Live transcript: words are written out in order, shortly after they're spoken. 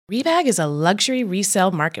Rebag is a luxury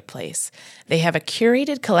resale marketplace. They have a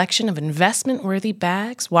curated collection of investment-worthy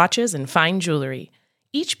bags, watches, and fine jewelry.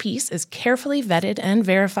 Each piece is carefully vetted and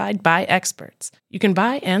verified by experts. You can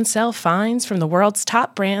buy and sell finds from the world's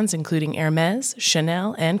top brands, including Hermes,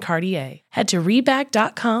 Chanel, and Cartier. Head to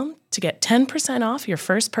Rebag.com to get 10% off your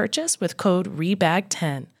first purchase with code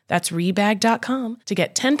REBAG10. That's Rebag.com to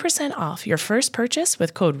get 10% off your first purchase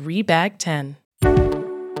with code REBAG10.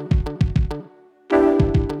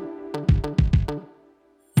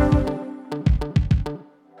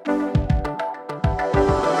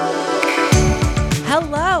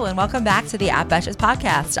 Hello, and welcome back to the Betches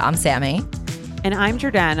podcast. I'm Sammy. And I'm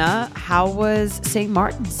Jordana. How was St.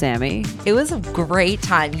 Martin, Sammy? It was a great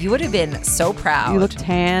time. You would have been so proud. You look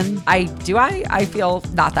tan. I feel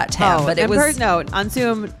not that tan, but it was... No, on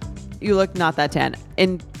Zoom, you look not that tan.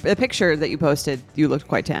 In the picture that you posted, you looked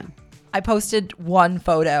quite tan. I posted one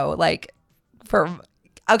photo,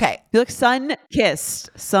 okay. You look sun-kissed.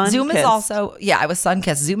 Zoom is also, I was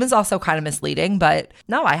sun-kissed. Zoom is also kind of misleading, but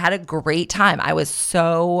no, I had a great time. I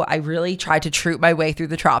really tried to troop my way through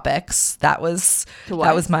the tropics. That was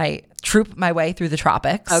my troop my way through the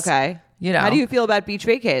tropics. Okay. You know. How do you feel about beach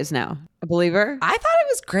vacays now? A believer? I thought it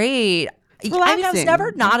was great. I mean, I was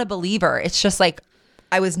never not a believer. It's just like,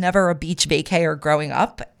 I was never a beach vacayer growing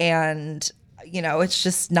up. And, it was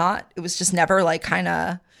just never like kind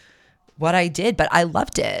of what I did, but I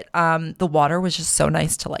loved it. The water was just so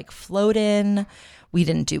nice to like float in. We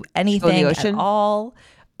didn't do anything at all.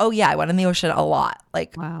 Oh yeah, I went in the ocean a lot.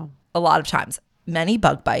 A lot of times. Many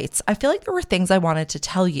bug bites. I feel like there were things I wanted to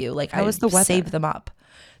tell you. How was the weather? Saved them up.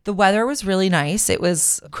 The weather was really nice. It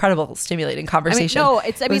was incredible, stimulating conversation.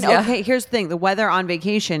 Okay, here's the thing. The weather on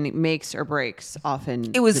vacation makes or breaks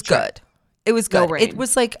often. It was good. It was good. It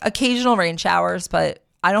was like occasional rain showers, but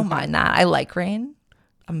I don't mind that. I like rain.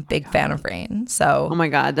 I'm a big fan of rain. So, oh my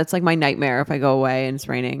God, that's like my nightmare if I go away and it's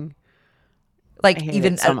raining. Like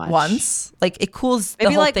even at once, like it cools the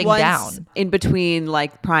whole thing down. In between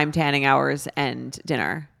like prime tanning hours and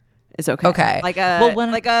dinner is okay. Okay. Like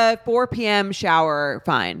a 4 p.m. shower,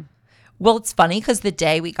 fine. Well, it's funny because the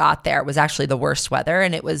day we got there was actually the worst weather,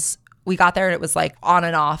 and we got there and it was like on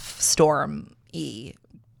and off storm-y,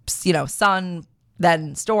 sun,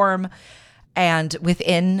 then storm. And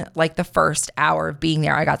within like the first hour of being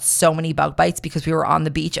there, I got so many bug bites because we were on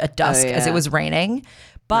the beach at dusk as it was raining.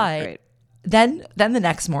 But then the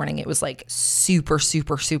next morning it was like super,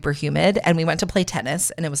 super, super humid. And we went to play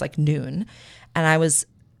tennis and it was like noon. And I was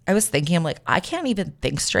thinking, I'm like, I can't even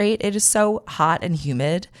think straight. It is so hot and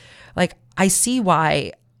humid. Like I see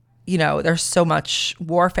why, there's so much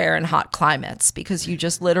warfare in hot climates because you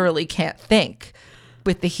just literally can't think.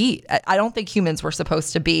 With the heat. I don't think humans were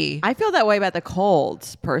supposed to be. I feel that way about the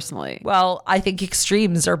cold, personally. Well, I think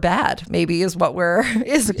extremes are bad, maybe is what we're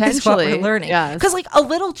learning. Yes. Because like a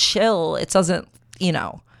little chill, it doesn't,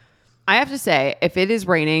 I have to say, if it is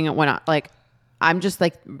raining, I'm just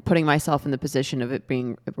like putting myself in the position of it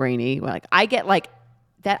being rainy. Like I get like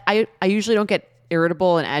that. I usually don't get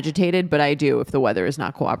irritable and agitated, but I do if the weather is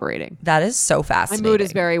not cooperating. That is so fascinating. My mood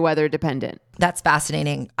is very weather dependent. That's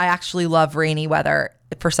fascinating. I actually love rainy weather.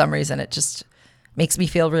 For some reason, it just makes me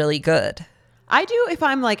feel really good. I do if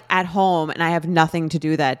I'm like at home and I have nothing to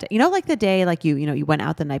do that day. Like the day like you went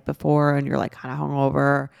out the night before and you're like kind of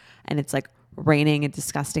hungover and it's like raining and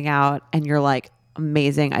disgusting out and you're like,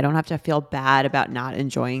 amazing. I don't have to feel bad about not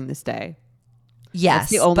enjoying this day. Yes.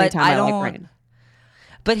 That's the only time I like rain.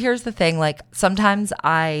 But here's the thing, like sometimes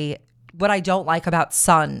what I don't like about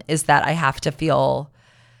sun is that I have to feel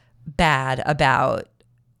bad about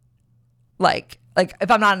like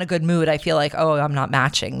if I'm not in a good mood, I feel like, oh, I'm not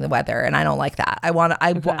matching the weather and I don't like that. I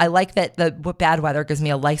like that the bad weather gives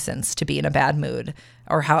me a license to be in a bad mood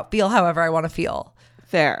or feel however I want to feel.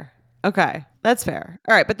 Fair. Okay. That's fair.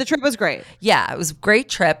 All right. But the trip was great. Yeah, it was a great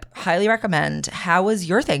trip. Highly recommend. How was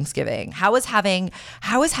your Thanksgiving? How was having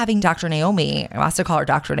Dr. Naomi? I must call her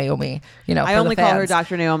Dr. Naomi, I only call her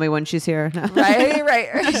Dr. Naomi when she's here.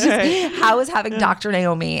 Right. How was having Dr.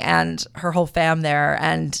 Naomi and her whole fam there?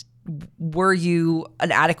 And were you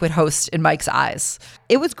an adequate host in Mike's eyes?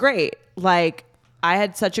 It was great. Like I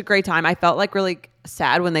had such a great time. I felt like really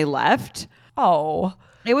sad when they left. Oh.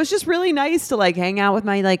 It was just really nice to like hang out with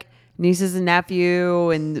my like nieces and nephew,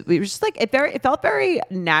 and we were just like it felt very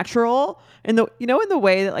natural in the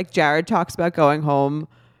way that like Jared talks about going home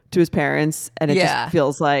to his parents and it just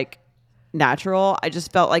feels like natural. I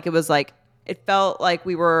just felt like it felt like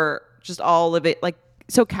we were just all living like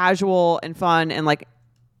so casual and fun and like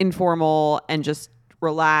informal and just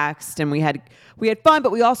relaxed and we had fun,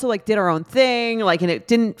 but we also like did our own thing. Like, and it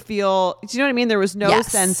didn't feel, do you know what I mean? There was no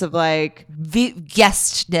sense of like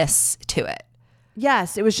guestness to it.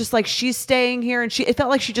 Yes, it was just like she's staying here, and it felt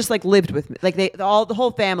like she just like lived with me. Like the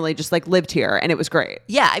whole family just like lived here, and it was great.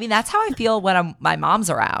 Yeah, I mean that's how I feel when my mom's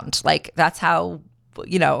around. Like that's how,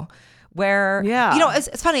 you know, where, yeah, you know,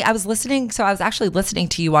 it's funny. I was actually listening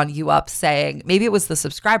to you on You Up saying, maybe it was the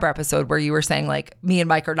subscriber episode where you were saying like, me and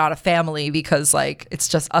Mike are not a family because like, it's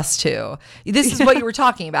just us two. This is what you were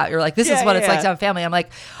talking about. You're like, this is what it's like to have a family. I'm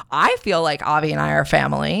like, I feel like Avi and I are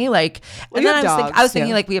family. Like, and then I was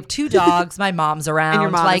thinking like, we have 2 dogs. My mom's around. And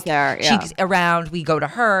your mom like is there. Yeah. She's around. We go to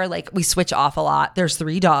her. Like we switch off a lot. There's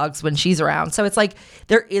 3 dogs when she's around. So it's like,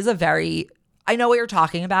 there is I know what you're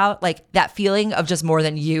talking about, like that feeling of just more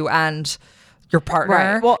than you and your partner.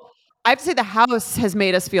 Right. Well, I have to say the house has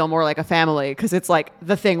made us feel more like a family because it's like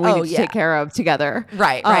the thing we need to take care of together.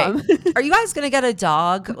 Right. Are you guys going to get a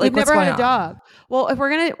dog? Like, we've never had a dog. Well, if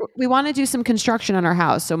we want to do some construction on our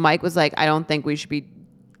house. So Mike was like, I don't think we should be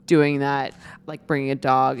doing that, like bringing a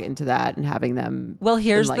dog into that and having them. Well,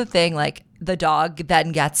 here's the thing, like the dog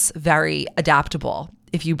then gets very adaptable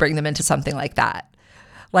if you bring them into something like that.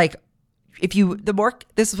 Like,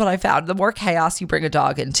 this is what I found, the more chaos you bring a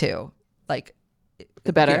dog into, like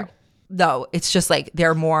the better. You know, no, it's just like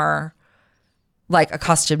they're more like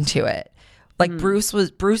accustomed to it. Like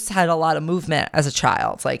Bruce had a lot of movement as a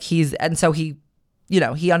child. Like he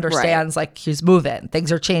understands like he's moving,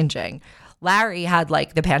 things are changing. Larry had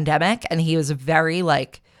like the pandemic and he was very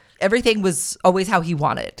like, everything was always how he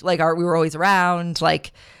wanted. Like we were always around,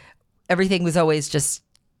 like everything was always just,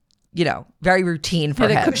 you know, very routine for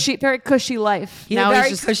him. Very cushy life. He had a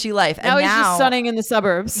very cushy life. Now he's just sunning in the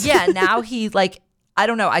suburbs. Yeah, now he's like, I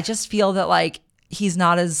don't know. I just feel that like he's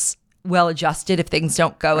not as well adjusted if things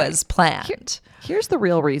don't go as planned. Here's the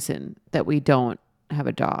real reason that we don't have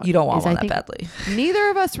a dog. You don't want one that badly. Neither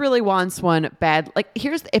of us really wants one bad. Like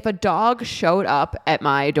if a dog showed up at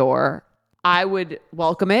my door, I would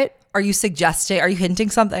welcome it. Are you hinting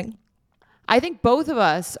something? I think both of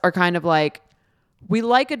us are kind of like, we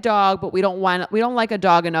like a dog, but we don't like a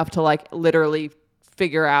dog enough to like literally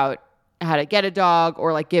figure out how to get a dog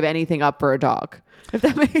or like give anything up for a dog, if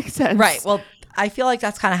that makes sense. Right. Well, I feel like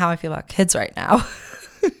that's kind of how I feel about kids right now.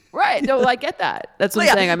 Right. No, I get that. That's what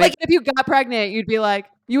I'm saying. I mean, like, if you got pregnant, you'd be like,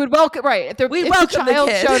 you would welcome, right. If the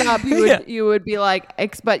child showed up, you would be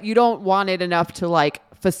like, but you don't want it enough to like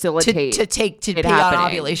facilitate to be on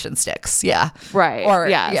ovulation sticks. Yeah. Right. Or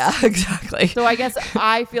yeah, exactly. So I guess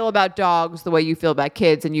I feel about dogs the way you feel about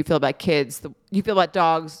kids, and you feel about kids. You feel about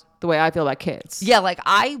dogs the way I feel about kids. Yeah. Like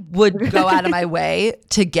I would go out of my way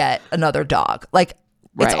to get another dog. Like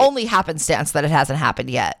it's only happenstance that it hasn't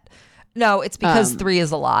happened yet. No, it's because 3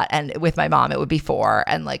 is a lot, and with my mom it would be 4,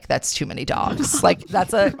 and like that's too many dogs. Like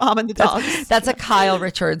that's a mom and the dogs. That's a Kyle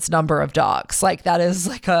Richards number of dogs. Like that is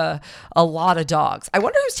like a lot of dogs. I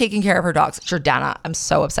wonder who's taking care of her dogs. Jordana, I'm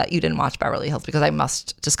so upset you didn't watch Beverly Hills because I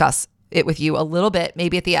must discuss it with you a little bit,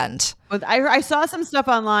 maybe at the end. I saw some stuff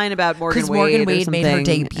online about Morgan Wade. Because Morgan Wade made her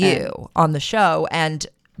debut on the show, and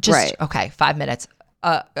just 5 minutes.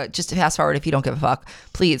 Just fast forward if you don't give a fuck,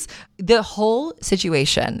 please. The whole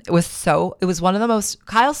situation it was one of the most,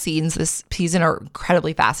 Kyle's scenes this season are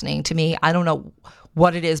incredibly fascinating to me. I don't know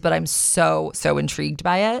what it is, but I'm so intrigued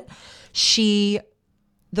by it.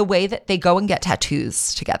 The way that they go and get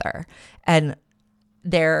tattoos together, and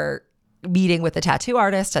they're meeting with the tattoo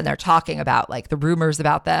artist, and they're talking about like the rumors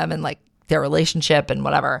about them and like their relationship and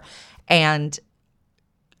whatever. And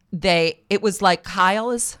it was like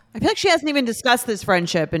Kyle is, I feel like she hasn't even discussed this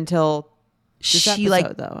friendship until this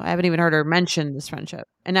episode, though. I haven't even heard her mention this friendship.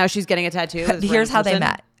 And now she's getting a tattoo. Here's how they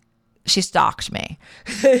met. She stalked me.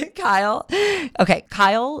 Kyle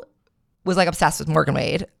was like obsessed with Morgan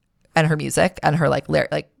Wade and her music and her like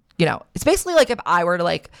you know, it's basically like if I were to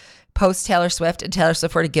like post Taylor Swift and Taylor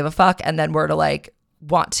Swift were to give a fuck and then were to like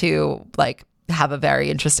want to like have a very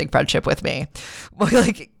interesting friendship with me.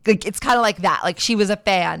 like it's kind of like that. Like she was a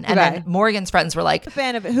fan, and then Morgan's friends were like,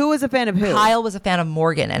 who was a fan of who? Kyle was a fan of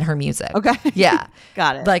Morgan and her music. Okay, yeah,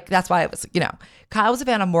 got it. Like that's why it was, you know, Kyle was a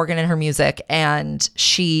fan of Morgan and her music, and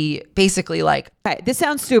she basically like, okay, this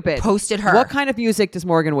sounds stupid. Posted her. What kind of music does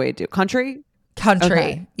Morgan Wade do? Country.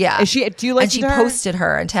 Okay. Yeah. Is she? Do you listen to her? And she posted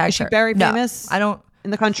her and tagged her. Is she very famous? I don't.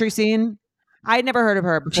 In the country scene. I'd never heard of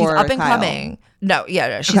her before. She's up and Kyle. coming. No,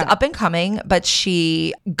 she's up and coming, but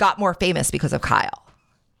she got more famous because of Kyle.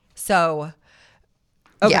 So,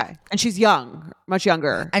 okay. And she's young, much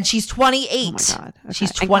younger. And she's 28. Oh my God. Okay.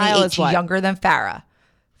 She's 28. She's younger than Farrah.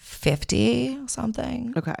 50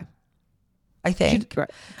 something. Okay. I think.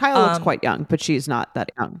 Kyle looks quite young, but she's not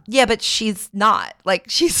that young. Yeah, but she's not. Like,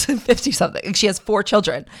 she's 50-something. She has 4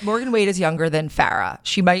 children. Morgan Wade is younger than Farrah.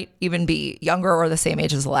 She might even be younger or the same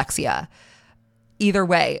age as Alexia. Either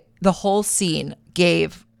way, the whole scene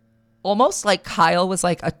gave almost like Kyle was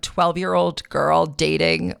like a 12-year-old girl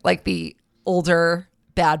dating like the older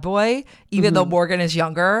bad boy, even though Morgan is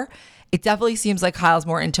younger. It definitely seems like Kyle's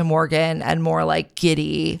more into Morgan and more like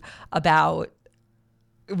giddy about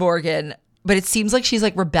Morgan. But it seems like she's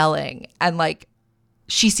like rebelling, and like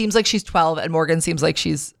she seems like she's 12 and Morgan seems like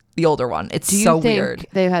she's the older one. It's so weird.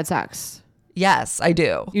 They've had sex? Yes, I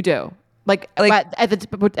do. You do? Like at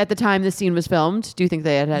the time the scene was filmed, do you think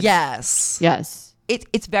they had? Yes. Yes.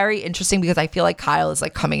 It's very interesting because I feel like Kyle is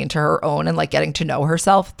like coming into her own and like getting to know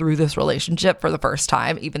herself through this relationship for the first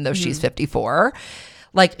time, even though she's 54.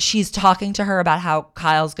 Like, she's talking to her about how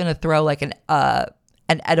Kyle's going to throw like like a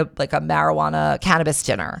marijuana cannabis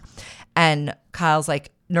dinner. And Kyle's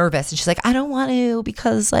like nervous, and she's like, I don't want to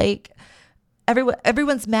because like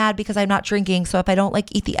everyone's mad because I'm not drinking. So if I don't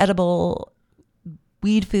like eat the edible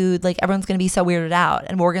weed food, like everyone's going to be so weirded out.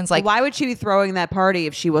 And Morgan's like, why would she be throwing that party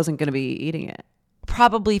if she wasn't going to be eating it?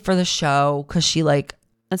 Probably for the show, because she like,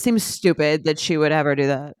 that seems stupid that she would ever do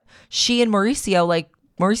that. She and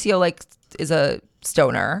Mauricio is a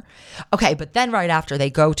stoner. Okay, but then right after they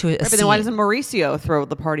go to a but scene. then why doesn't Mauricio throw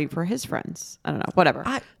the party for his friends? I don't know. Whatever.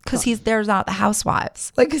 Because they're not the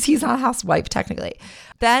housewives. Like, because he's not a housewife technically.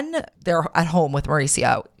 Then they're at home with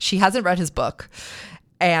Mauricio. She hasn't read his book.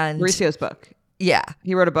 And Mauricio's book. Yeah.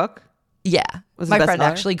 He wrote a book? Yeah. Was it My friend bestseller?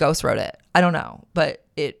 actually ghost wrote it. I don't know, but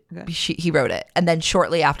he wrote it. And then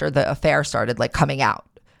shortly after, the affair started like coming out,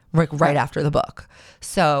 like right after the book.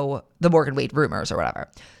 So the Morgan Wade rumors or whatever.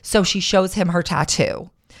 So she shows him her tattoo,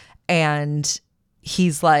 and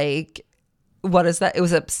he's like, what is that? It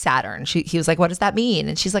was a Saturn. He was like, what does that mean?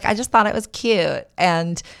 And she's like, I just thought it was cute.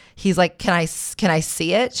 And he's like, can I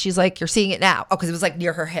see it? She's like, you're seeing it now. Oh, because it was like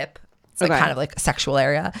near her hip. It's like kind of like a sexual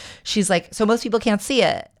area. She's like, so most people can't see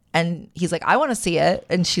it. And he's like, I want to see it.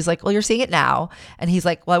 And she's like, well, you're seeing it now. And he's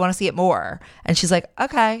like, well, I want to see it more. And she's like,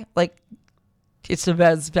 okay. Like, it's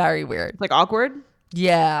very weird. Like awkward?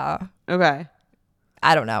 Yeah. Okay.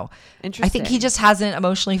 I don't know. Interesting. I think he just hasn't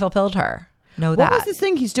emotionally fulfilled her. What was this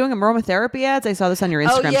thing? He's doing aromatherapy ads? I saw this on your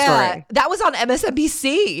Instagram story. That was on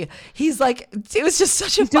MSNBC. He's like, it was just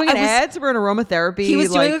such a... He's doing ads for an aromatherapy. He was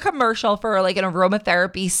doing a commercial for like an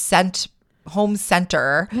aromatherapy home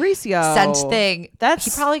center. Mauricio. Scent thing.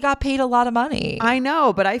 He probably got paid a lot of money. I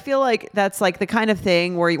know, but I feel like that's like the kind of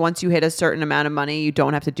thing where once you hit a certain amount of money, you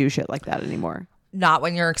don't have to do shit like that anymore. Not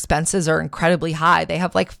when your expenses are incredibly high. They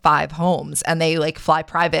have like 5 homes and they like fly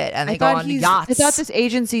private and they go on yachts. I thought this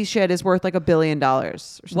agency shit is worth like $1 billion.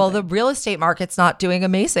 Well, the real estate market's not doing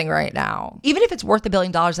amazing right now. Even if it's worth $1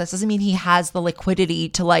 billion, that doesn't mean he has the liquidity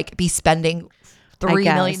to like be spending $3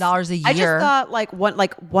 million a year. I just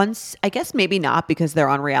thought once, I guess maybe not because they're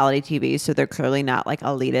on reality TV, so they're clearly not like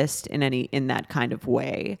elitist in that kind of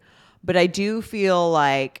way. But I do feel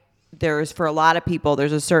like for a lot of people,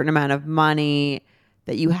 there's a certain amount of money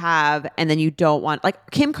that you have, and then you don't want,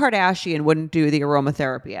 like Kim Kardashian wouldn't do the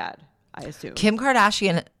aromatherapy ad, I assume. Kim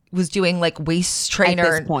Kardashian was doing like waist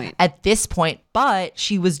trainer at this point, but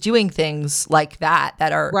she was doing things like that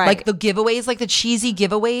are like the giveaways, like the cheesy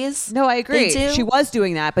giveaways. No, I agree. She was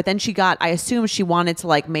doing that, but then I assume she wanted to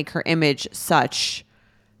like make her image such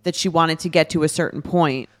that she wanted to get to a certain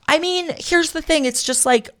point. I mean, here's the thing. It's just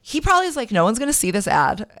like, he probably is like, no one's going to see this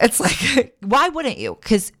ad. It's like, why wouldn't you?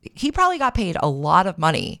 Because he probably got paid a lot of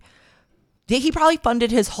money. He probably funded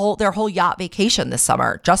their whole yacht vacation this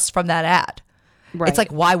summer just from that ad. Right. It's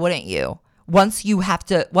like, why wouldn't you? Once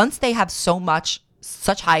they have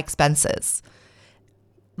such high expenses,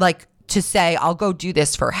 like to say, I'll go do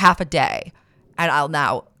this for half a day and I'll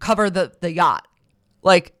now cover the yacht.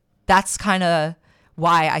 Like, that's kind of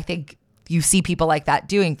why I think you see people like that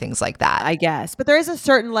doing things like that. I guess. But there is a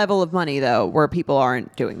certain level of money, though, where people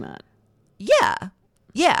aren't doing that. Yeah.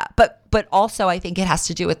 Yeah. But also I think it has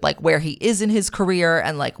to do with like where he is in his career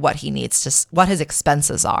and like what his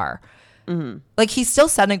expenses are. Mm-hmm. Like, he's still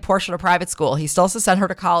sending Portia to private school. He still has to send her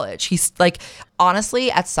to college. He's like,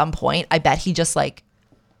 honestly, at some point, I bet he just like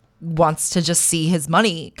wants to just see his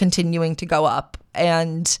money continuing to go up.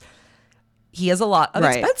 And he has a lot of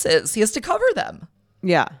expenses. He has to cover them.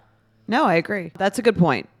 Yeah. No, I agree. That's a good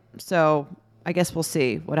point. So I guess we'll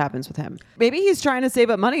see what happens with him. Maybe he's trying to save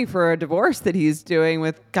up money for a divorce that he's doing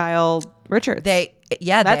with Kyle Richards.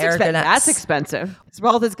 That's expensive. His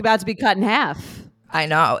wealth is about to be cut in half. I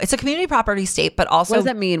know. It's a community property state, but also... What does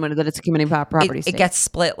that mean that it's a community property state? It gets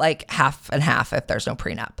split like half and half if there's no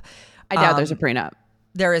prenup. I doubt there's a prenup.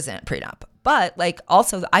 There isn't prenup. But like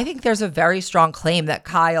also, I think there's a very strong claim that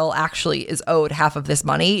Kyle actually is owed half of this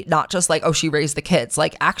money, not just like, oh, she raised the kids.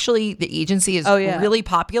 Like actually the agency is really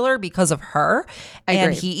popular because of her.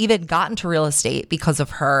 And he even got into real estate because of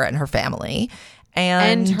her and her family.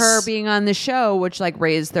 And her being on the show, which like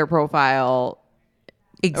raised their profile.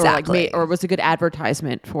 Exactly. Or was a good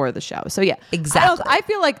advertisement for the show. So yeah. Exactly. I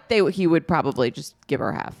feel like he would probably just give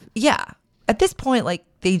her half. Yeah. At this point, like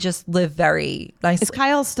they just live very nicely. Is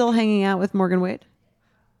Kyle still hanging out with Morgan Wade?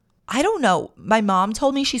 I don't know. My mom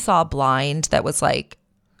told me she saw a blind that was like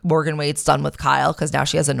Morgan Wade's done with Kyle because now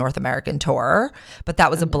she has a North American tour. But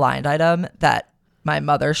that was a blind item that my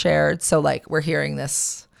mother shared. So like we're hearing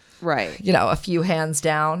this, right? You know, a few hands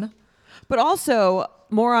down. But also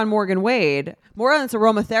more on Morgan Wade, more on this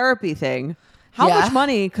aromatherapy thing. How much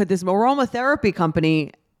money could this aromatherapy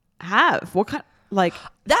company have? What kind? Like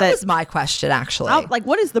that was my question actually.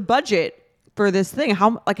 What is the budget for this thing?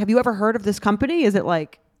 Have you ever heard of this company? Is it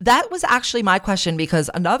like that was actually my question because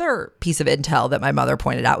another piece of intel that my mother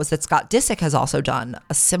pointed out was that Scott Disick has also done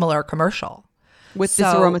a similar commercial with this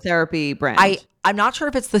aromatherapy brand. I'm not sure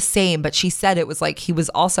if it's the same, but she said it was like he was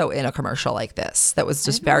also in a commercial like this. That was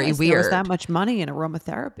just very weird. There was that much money in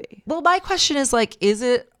aromatherapy. Well, my question is like, is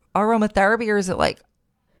it aromatherapy or is it like?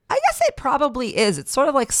 I guess it probably is. It's sort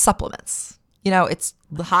of like supplements. You know, it's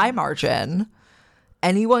high margin.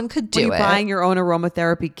 Anyone could do it. Are you buying your own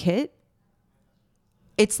aromatherapy kit?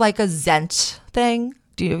 It's like a Zent thing.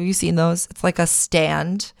 Have you seen those? It's like a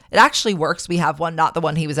stand. It actually works. We have one, not the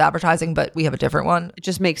one he was advertising, but we have a different one. It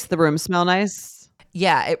just makes the room smell nice.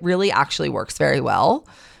 Yeah, it really actually works very well.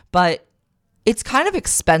 But it's kind of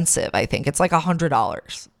expensive, I think. It's like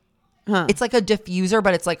 $100. Huh. It's like a diffuser,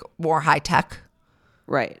 but it's like more high tech.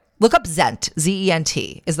 Right. Look up Zent.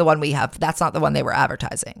 Zent is the one we have. That's not the one they were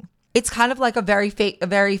advertising. It's kind of like a very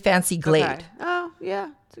fancy Glade. Okay. Oh,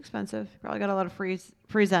 yeah. It's expensive. Probably got a lot of free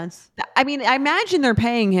Zents. I mean, I imagine they're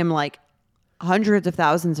paying him like hundreds of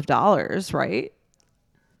thousands of dollars, right?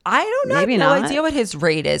 I don't know. Maybe I have no not. idea what his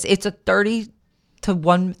rate is. It's a 30 to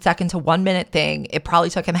 1 second to 1 minute thing. It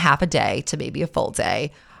probably took him half a day to maybe a full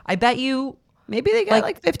day. I bet you maybe they got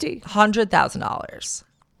like $100,000.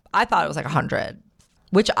 I thought it was like 100,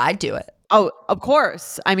 which I'd do it. Oh, of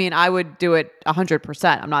course. I mean, I would do it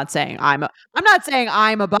 100%. I'm not saying I'm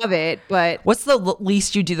above it, but what's the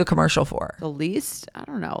least you do the commercial for? The least? I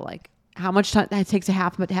don't know. Like how much time that takes?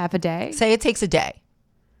 Half a day? Say it takes a day.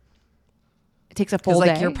 It takes a full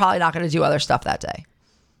day. Like you're probably not going to do other stuff that day.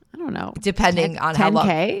 I don't know. Depending on how long.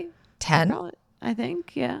 10K? 10? I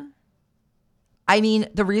think, yeah. I mean,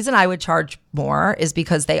 the reason I would charge more is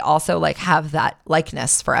because they also like have that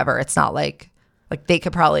likeness forever. It's not like they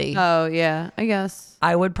could probably. Oh, yeah, I guess.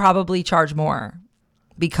 I would probably charge more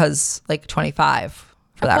because like 25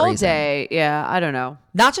 for that reason. Day, yeah, I don't know.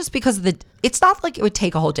 Not just because of it's not like it would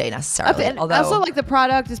take a whole day necessarily. Although also like the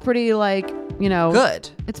product is pretty like, good.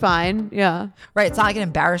 It's fine. Yeah. Right. It's not like an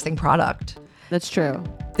embarrassing product. That's true.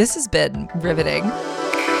 This has been riveting.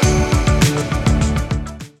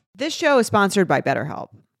 This show is sponsored by BetterHelp.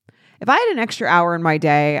 If I had an extra hour in my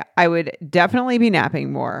day, I would definitely be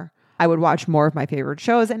napping more. I would watch more of my favorite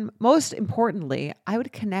shows. And most importantly, I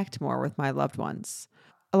would connect more with my loved ones.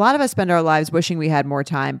 A lot of us spend our lives wishing we had more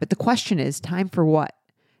time, but the question is, time for what?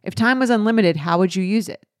 If time was unlimited, how would you use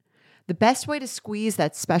it? The best way to squeeze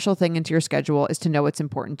that special thing into your schedule is to know what's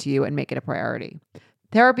important to you and make it a priority.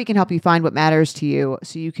 Therapy can help you find what matters to you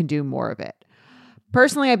so you can do more of it.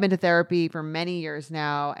 Personally, I've been to therapy for many years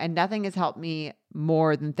now, and nothing has helped me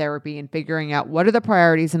more than therapy in figuring out what are the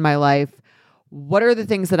priorities in my life, what are the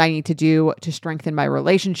things that I need to do to strengthen my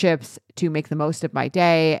relationships, to make the most of my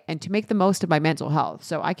day, and to make the most of my mental health.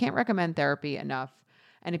 So I can't recommend therapy enough.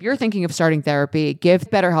 And if you're thinking of starting therapy, give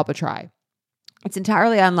BetterHelp a try. It's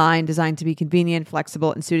entirely online, designed to be convenient,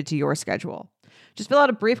 flexible, and suited to your schedule. Just fill out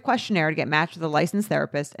a brief questionnaire to get matched with a licensed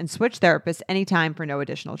therapist and switch therapists anytime for no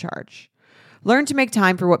additional charge. Learn to make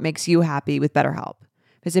time for what makes you happy with BetterHelp.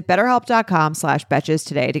 Visit BetterHelp.com/Betches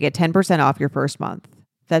today to get 10% off your first month.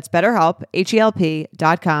 That's BetterHelp,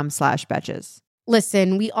 HELP.com/Betches.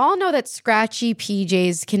 Listen, we all know that scratchy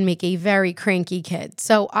PJs can make a very cranky kid,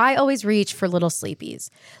 so I always reach for Little Sleepies.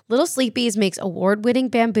 Little Sleepies makes award-winning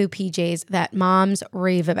bamboo PJs that moms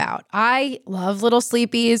rave about. I love Little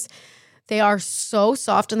Sleepies. They are so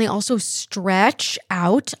soft and they also stretch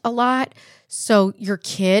out a lot, so your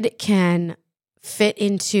kid can fit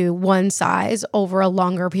into one size over a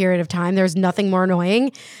longer period of time. There's nothing more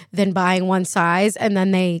annoying than buying one size and then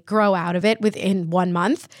they grow out of it within 1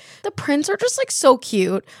 month. The prints are just like so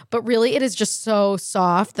cute, but really it is just so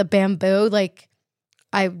soft. The bamboo, like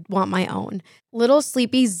I want my own. Little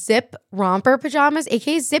Sleepy Zip Romper Pajamas,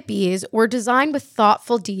 aka Zippies, were designed with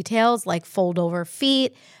thoughtful details like fold-over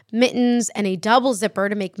feet, mittens, and a double zipper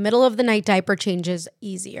to make middle-of-the-night diaper changes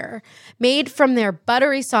easier. Made from their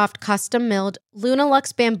buttery soft custom-milled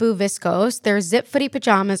Lunalux bamboo viscose, their zip footy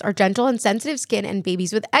pajamas are gentle and sensitive skin and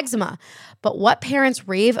babies with eczema. But what parents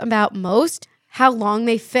rave about most? How long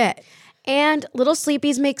they fit. And Little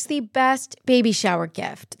Sleepies makes the best baby shower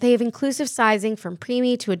gift. They have inclusive sizing from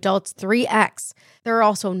preemie to adults 3X. There are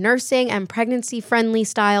also nursing and pregnancy-friendly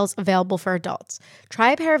styles available for adults.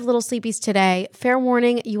 Try a pair of Little Sleepies today. Fair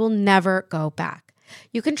warning, you will never go back.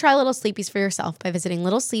 You can try Little Sleepies for yourself by visiting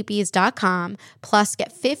littlesleepies.com, plus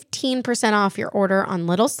get 15% off your order on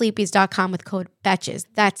littlesleepies.com with code Betches.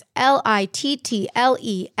 That's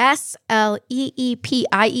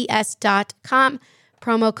LITTLESLEEPIES.com.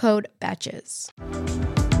 Promo code Betches.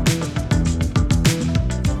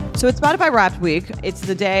 So it's Spotify Wrapped Week. It's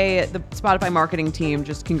the day the Spotify marketing team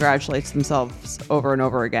just congratulates themselves over and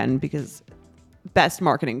over again because best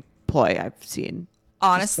marketing ploy I've seen.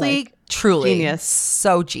 Honestly, truly. Genius.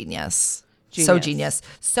 So genius. So genius.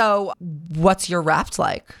 So what's your Wrapped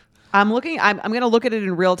like? I'm going to look at it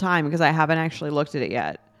in real time because I haven't actually looked at it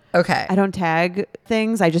yet. Okay. I don't tag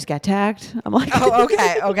things. I just get tagged. I'm like, oh,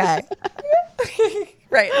 okay.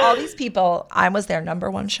 Right. All these people, I was their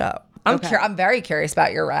number one show. I'm very curious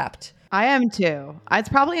about your Wrapped. I am too. It's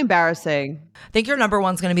probably embarrassing. I think your number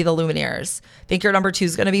one's going to be the Lumineers. I think your number two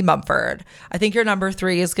is going to be Mumford. I think your number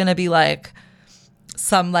three is going to be like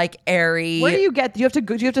some like airy. Where do you get? Do you have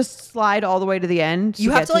to slide all the way to the end?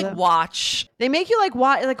 You have to like them? watch. They make you like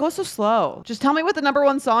watch. Like go so slow. Just tell me what the number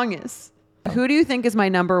one song is. Who do you think is my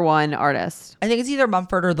number one artist? I think it's either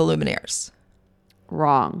Mumford or the Lumineers.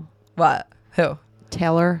 Wrong. What? Who?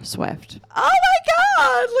 Taylor Swift. Oh my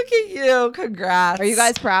God! Look at you! Congrats. Are you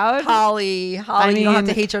guys proud? Holly, you don't have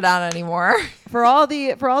to hate her down anymore. For all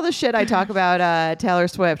the shit I talk about Taylor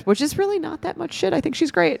Swift, which is really not that much shit. I think she's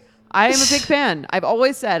great. I am a big fan. I've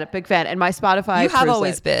always said a big fan, and my Spotify. You have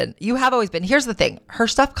always been. You have always been. Here's the thing: her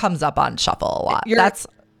stuff comes up on shuffle a lot.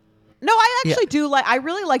 No, I actually do like. I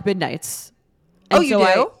really like Midnights. Oh, you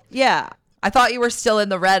do? Yeah. I thought you were still in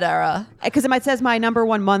the Red era. Because it says my number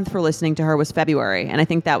one month for listening to her was February, and I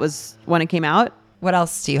think that was when it came out. What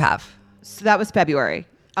else do you have? So that was February.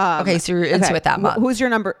 Okay, so you're into it that month. Who's your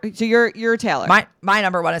number? So you're Taylor. My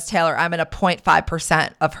number one is Taylor. I'm in a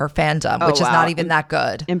 0.5% of her fandom, which is not even that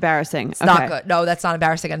good. Embarrassing. It's not good. No, that's not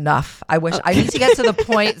embarrassing enough. I wish I need to get to the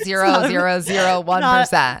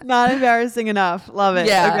 0.0001%. Not embarrassing enough. Love it.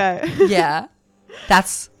 Yeah. Okay. Yeah.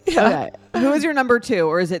 That's okay. Who is your number two,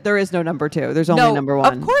 or is it there is no number two? There's only number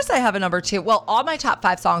one. Of course, I have a number two. Well, all my top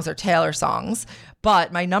 5 songs are Taylor songs,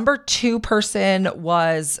 but my number 2 person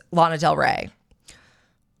was Lana Del Rey.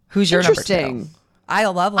 Who's your number 2? I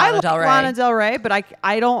love Lana Del Rey. Lana Del Rey, but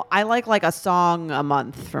I like a song a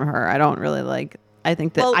month from her. I don't really like. I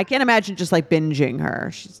think that I can't imagine just like binging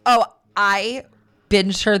her. I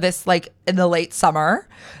binged her this like in the late summer.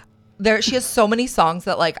 She has so many songs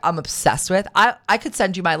that like I'm obsessed with. I could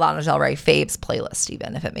send you my Lana Del Rey faves playlist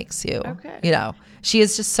even if it makes you. Okay. You know, she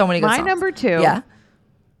has just so many good songs. My number 2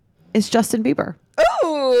 is Justin Bieber.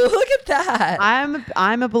 Oh, look at that.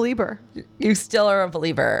 I'm a believer. You still are a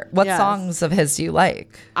believer. What songs of his do you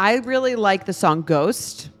like? I really like the song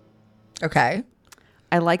Ghost. Okay.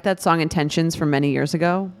 I like that song Intentions from many years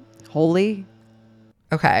ago. Holy.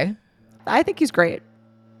 Okay. I think he's great.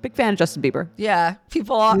 Big fan of Justin Bieber. Yeah,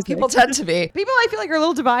 people tend to be. People I feel like are a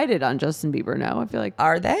little divided on Justin Bieber now. I feel like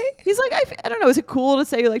are they? He's like I don't know. Is it cool to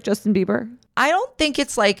say you like Justin Bieber? I don't think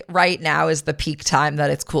it's like right now is the peak time that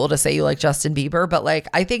it's cool to say you like Justin Bieber, but like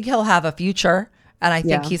I think he'll have a future, and I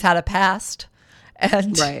think he's had a past,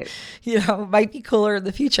 and you know might be cooler in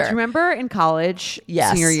the future. Do you remember in college,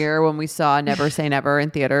 senior year, when we saw Never Say Never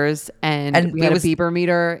in theaters, and we had a Bieber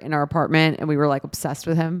meter in our apartment, and we were like obsessed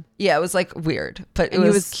with him. Yeah, it was like weird, but it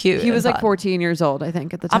was cute. He was like 14 years old, I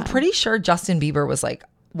think, at the time. I'm pretty sure Justin Bieber was like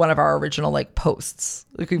one of our original like posts.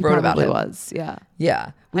 Like we wrote about him. Was yeah.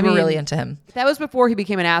 We were really into him. That was before he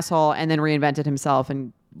became an asshole and then reinvented himself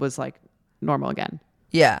and was like normal again.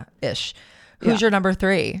 Yeah, ish. Who's your number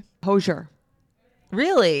 3? Hozier.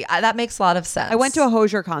 Really? That makes a lot of sense. I went to a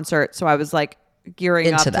Hozier concert, so I was like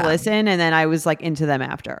gearing up to listen, and then I was like into them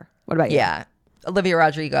after. What about you? Yeah, Olivia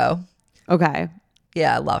Rodrigo. Okay.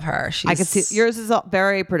 Yeah, I love her. I could see yours is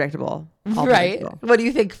very predictable. Right. Predictable. What do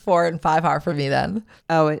you think 4 and 5 are for me then?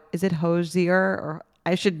 Oh, is it Hozier or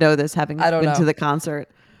I should know this having been to the concert.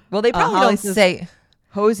 Well, they probably don't say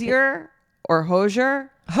Hozier or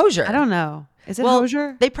Hozier. Hozier. I don't know. Is it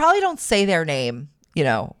Hozier? They probably don't say their name,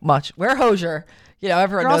 much. We're Hozier. You know,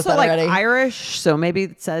 everyone They're knows also that like already. Irish, so maybe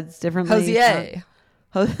it says differently. Hosier.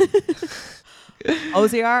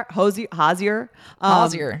 Hosier. Hosier.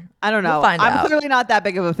 I don't know. We'll find I'm out. clearly not that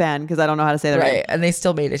big of a fan because I don't know how to say their name. Right. And they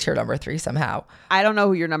still made it to your number 3 somehow. I don't know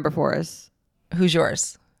who your number 4 is. Who's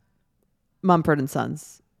yours? Mumford and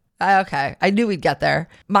Sons. Okay. I knew we'd get there.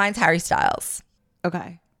 Mine's Harry Styles.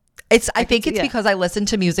 Okay. I think it's because I listened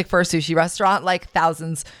to music for a sushi restaurant like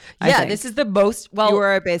thousands. Yeah, this is the most You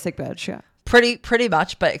were a basic bitch, yeah. pretty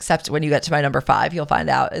much, but except when you get to my number 5, you'll find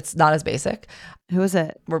out it's not as basic. Who is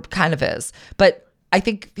it? Or kind of is. But I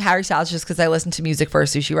think Harry Styles just because I listened to music for a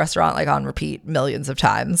sushi restaurant like on repeat millions of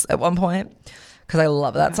times at one point because I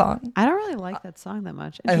love that song. I don't really like that song that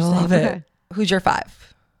much. I love it. Okay. Who's your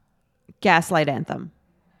 5? Gaslight Anthem.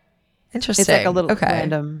 Interesting. It's like a little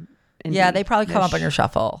random. Yeah, they probably come up on your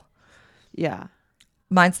shuffle. Yeah.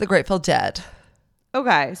 Mine's The Grateful Dead.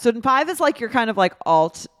 Okay. So 5 is like your kind of like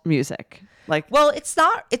alt music. Like, Well, it's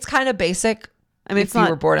not. It's kind of basic. I mean, if you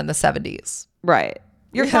were born in the 70s. right.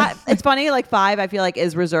 Your 5, it's funny, like 5 I feel like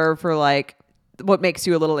is reserved for like what makes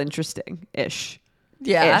you a little interesting ish.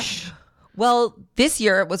 Yeah. Ish. Well, this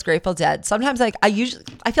year it was Grateful Dead. Sometimes like I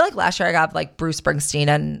feel like last year I got like Bruce Springsteen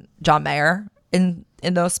and John Mayer in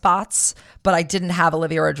those spots, but I didn't have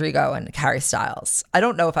Olivia Rodrigo and Harry Styles. I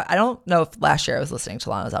don't know if last year I was listening to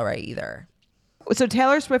Lana Del Rey either. So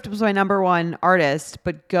Taylor Swift was my number 1 artist,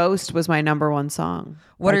 but Ghost was my number 1 song.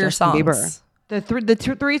 What by are your Justin songs? Bieber.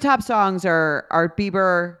 The 3 top songs are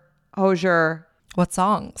Bieber, Hosier. What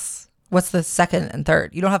songs? What's the second and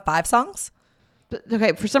third? You don't have 5 songs?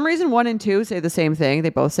 Okay, for some reason 1 and 2 say the same thing. They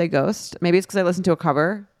both say Ghost. Maybe it's because I listened to a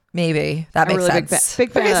cover. Maybe that I'm makes really sense.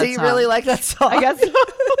 big fan of So that you song. really like that song? I guess.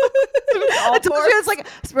 I told you it's like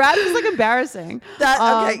rap is like embarrassing.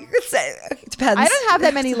 Okay, you could say it depends. I don't have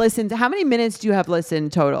that many listens. How many minutes do you have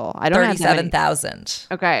listened total? I don't have that many. 37,000.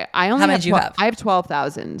 Okay, I only How many have do you have? I have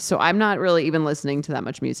 12,000, so I'm not really even listening to that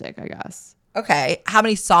much music. I guess. Okay, how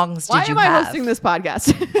many songs did Why you am I have? hosting this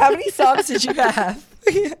podcast? How many songs did you have?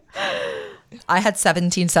 I had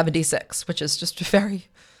 1776, which is just a very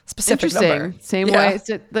specific Interesting. number. Same Yeah. way.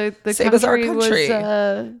 So the Same as our country country.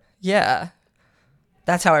 was. Yeah.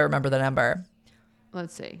 That's how I remember the number.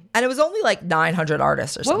 Let's see. And it was only like 900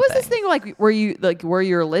 artists or What something. was this thing like? Were you like where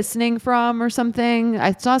you're listening from or something?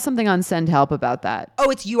 I saw something on Send Help about that. Oh,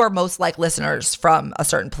 it's you are most like listeners from a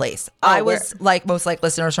certain place. I was like most like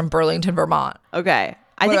listeners from Burlington, Vermont. Okay.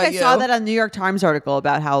 I What think I about saw you? that on New York Times article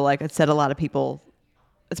about how like it said a lot of people.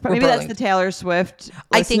 It's probably Were maybe that's Burlington. the Taylor Swift.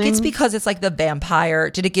 I think it's listening. because it's like the vampire.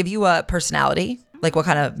 Did it give you a personality? Like what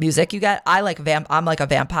kind of music you get? I'm like a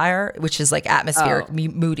vampire, which is like atmospheric,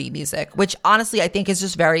 moody music, which honestly I think is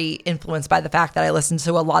just very influenced by the fact that I listen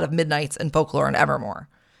to a lot of Midnights and Folklore and Evermore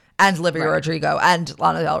and Olivia Rodrigo and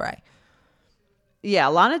Lana Del Rey. Yeah,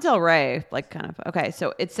 Lana Del Rey, like kind of. Okay,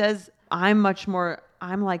 so it says I'm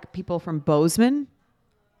like people from Bozeman,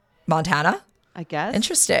 Montana? I guess.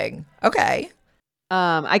 Interesting. Okay.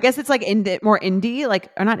 I guess it's like more indie,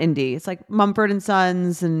 like or not indie. It's like Mumford and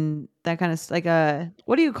Sons and that kind of like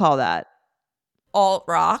what do you call that? Alt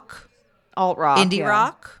rock? Alt rock, Indie yeah.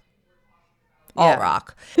 rock? Yeah. Alt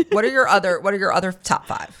rock. What are your other top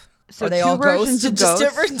 5? So Are they two all versions ghosts? of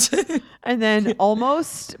Just different? And then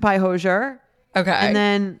Almost by Hosier. Okay. And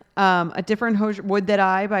then a different Hosier, Would That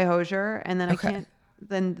I by Hosier, and then I can't.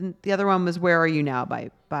 Then the other one was Where Are You Now by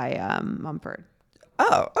Mumford.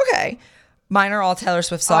 Oh, okay. Mine are all Taylor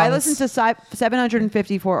Swift songs. I listened to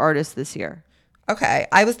 754 artists this year. Okay.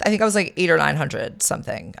 I think I was like 800 or 900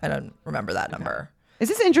 something. I don't remember that number. Is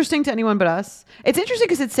this interesting to anyone but us? It's interesting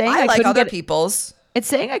because it's saying I like couldn't other get, people's. It's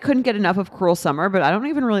saying I couldn't get enough of Cruel Summer, but I don't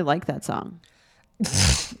even really like that song.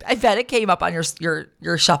 I bet it came up on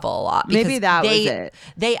your shuffle a lot. Maybe because that was it.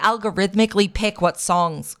 They algorithmically pick what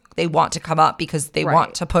songs they want to come up because they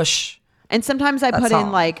want to push. And sometimes I put song.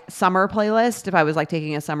 in like summer playlist if I was like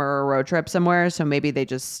taking a summer or a road trip somewhere. So maybe they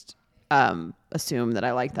just assume that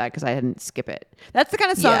I like that because I didn't skip it. That's the kind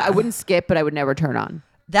of song Yeah. I wouldn't skip, but I would never turn on.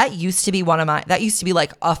 That used to be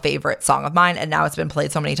like a favorite song of mine. And now it's been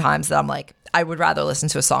played so many times that I'm like, I would rather listen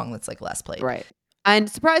to a song that's like less played. Right. And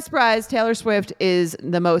surprise, surprise, Taylor Swift is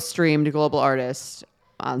the most streamed global artist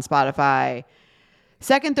on Spotify.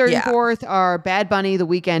 Second, third, and fourth are Bad Bunny, The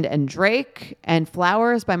Weeknd, and Drake. And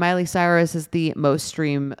Flowers by Miley Cyrus is the most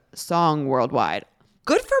streamed song worldwide.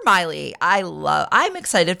 Good for Miley. I'm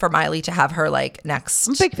excited for Miley to have her like next.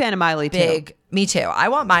 I'm a big fan of Miley too. Me too. I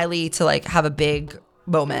want Miley to like have a big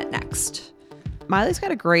moment next. Miley's got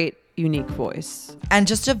a great, unique voice. And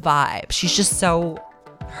just a vibe. She's just so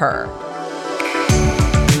her.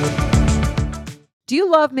 Do you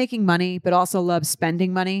love making money, but also love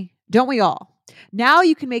spending money? Don't we all? Now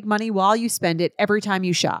you can make money while you spend it every time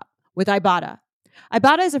you shop with Ibotta.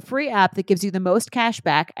 Ibotta is a free app that gives you the most cash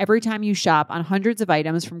back every time you shop on hundreds of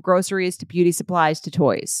items from groceries to beauty supplies to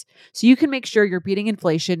toys. So you can make sure you're beating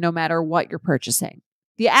inflation no matter what you're purchasing.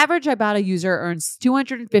 The average Ibotta user earns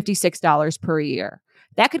 $256 per year.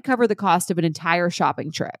 That could cover the cost of an entire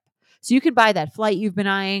shopping trip. So you can buy that flight you've been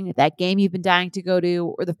eyeing, that game you've been dying to go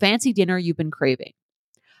to, or the fancy dinner you've been craving.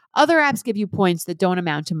 Other apps give you points that don't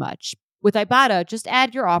amount to much. With Ibotta, just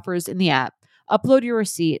add your offers in the app, upload your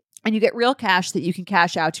receipt, and you get real cash that you can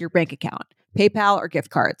cash out to your bank account, PayPal, or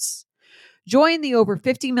gift cards. Join the over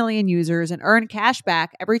 50 million users and earn cash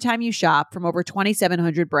back every time you shop from over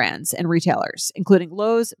 2,700 brands and retailers, including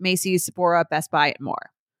Lowe's, Macy's, Sephora, Best Buy, and more.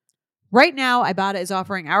 Right now, Ibotta is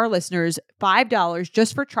offering our listeners $5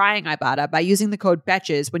 just for trying Ibotta by using the code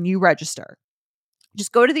Betches when you register.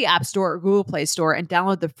 Just go to the App Store or Google Play Store and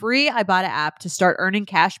download the free Ibotta app to start earning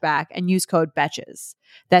cash back and use code Betches.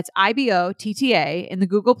 That's IBOTTA in the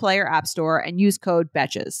Google Play or App Store and use code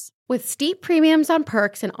Betches. With steep premiums on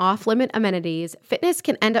perks and off-limit amenities, fitness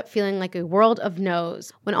can end up feeling like a world of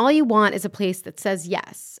no's when all you want is a place that says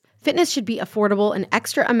yes. Fitness should be affordable, and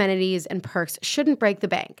extra amenities and perks shouldn't break the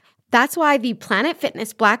bank. That's why the Planet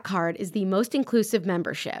Fitness Black Card is the most inclusive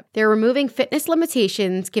membership. They're removing fitness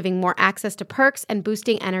limitations, giving more access to perks, and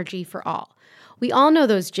boosting energy for all. We all know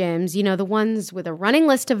those gyms, the ones with a running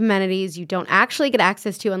list of amenities you don't actually get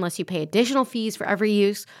access to unless you pay additional fees for every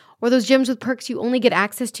use, or those gyms with perks you only get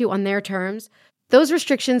access to on their terms. Those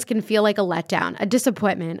restrictions can feel like a letdown, a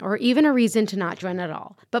disappointment, or even a reason to not join at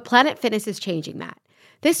all. But Planet Fitness is changing that.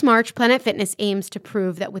 This March, Planet Fitness aims to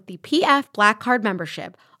prove that with the PF Black Card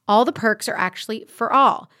membership, all the perks are actually for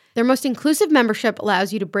all. Their most inclusive membership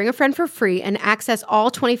allows you to bring a friend for free and access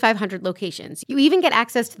all 2,500 locations. You even get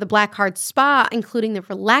access to the Black Card Spa, including the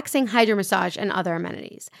relaxing hydro massage and other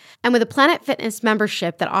amenities. And with a Planet Fitness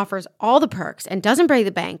membership that offers all the perks and doesn't break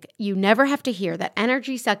the bank, you never have to hear that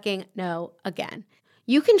energy-sucking no again.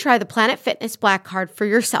 You can try the Planet Fitness Black Card for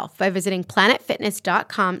yourself by visiting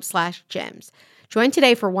planetfitness.com/gyms. Join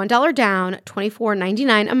today for $1 down,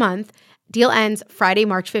 $24.99 a month. Deal ends Friday,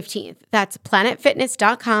 March 15th. That's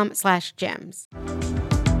planetfitness.com/gyms.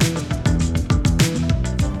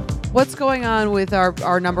 What's going on with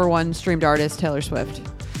our number one streamed artist, Taylor Swift?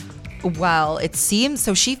 Well, it seems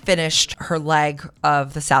so she finished her leg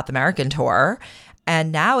of the South American tour,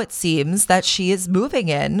 and now it seems that she is moving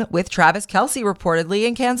in with Travis Kelce reportedly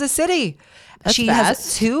in Kansas City. That's she fast.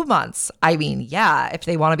 has 2 months. I mean, yeah, if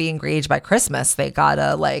they want to be engaged by Christmas, they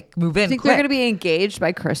gotta move in. You think quick. they're going to be engaged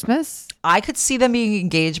by Christmas? I could see them being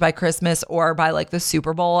engaged by Christmas or by the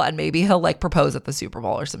Super Bowl, and maybe he'll propose at the Super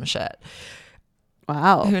Bowl or some shit.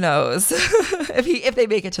 Wow. Who knows if they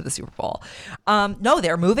make it to the Super Bowl. No,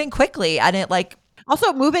 they're moving quickly, and it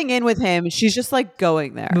Also, moving in with him, she's just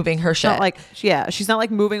going there. moving her shit. Not she's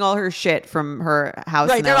not moving all her shit from her house.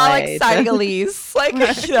 Right, in they're LA not signing a lease. Right.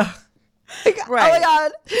 Oh my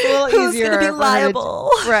God. It's a little Who's easier going to be for her liable?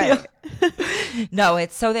 Right. No, I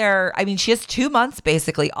mean, she has 2 months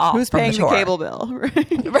basically off Who's from paying the the tour. cable bill?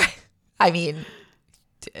 Right. Right. I mean,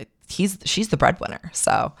 she's the breadwinner,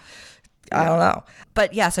 so I don't know.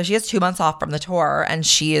 But yeah, so she has 2 months off from the tour, and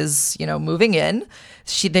she is, moving in.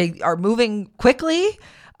 They are moving quickly.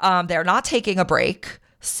 They're not taking a break.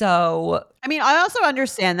 So I mean, I also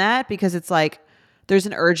understand that because it's there's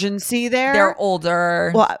an urgency there. they're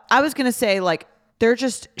older. Well, I was gonna say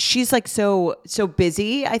she's so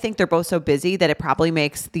busy. I think they're both so busy that it probably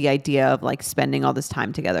makes the idea of spending all this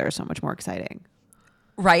time together so much more exciting.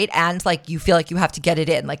 Right. And you feel like you have to get it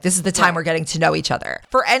in. This is the time we're getting to know each other.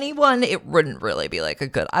 For anyone, it wouldn't really be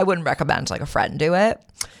I wouldn't recommend a friend do it.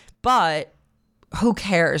 But who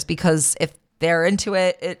cares? Because if they're into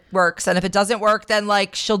it, it works. And if it doesn't work, then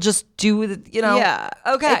she'll just do Yeah.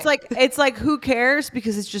 Okay. It's who cares,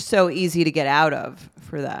 because it's just so easy to get out of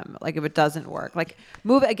for them. If it doesn't work,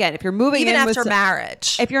 move again. If you're moving even in after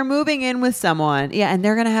marriage. if you're moving in with someone, yeah, and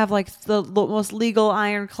they're gonna have the most legal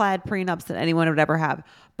ironclad prenups that anyone would ever have.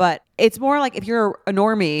 But it's more if you're a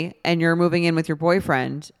normie and you're moving in with your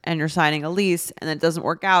boyfriend and you're signing a lease and it doesn't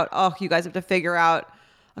work out. Oh, you guys have to figure out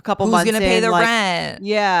a couple Who's months going to pay in, the rent?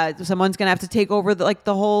 Yeah, someone's gonna have to take over the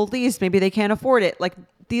whole lease. Maybe they can't afford it.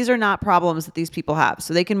 These are not problems that these people have,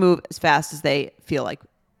 so they can move as fast as they feel like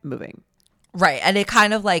moving. Right. And it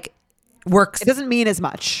kind of works. It doesn't mean as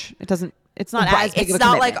much. It doesn't. It's not Right. as big It's of a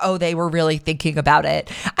not commitment. they were really thinking about it.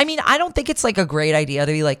 I mean, I don't think it's a great idea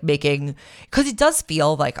to be making, because it does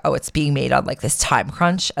feel it's being made on this time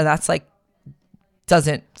crunch, and that's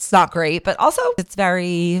it's not great, but also it's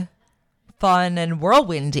very fun and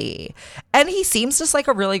whirlwindy. And he seems just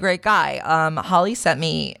a really great guy. Holly sent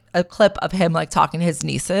me a clip of him like talking to his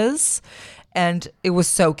nieces, and it was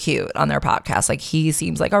so cute on their podcast. Like he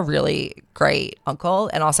seems like a really great uncle,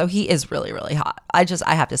 and also he is really, really hot. I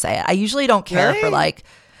have to say it. I usually don't care for like,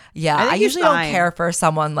 I usually don't care for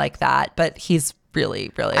someone like that, but he's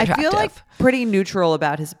really, really attractive. I feel like pretty neutral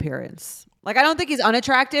about his appearance. Like I don't think he's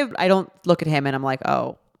unattractive. I don't look at him and I'm like,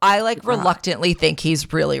 oh. I like reluctantly think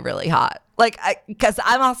he's really, really hot. Like, because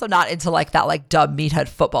I'm also not into like that like dumb meathead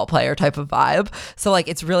football player type of vibe. So like,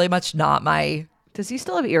 it's really much not my. Does he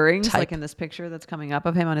still have earrings type. like in this picture that's coming up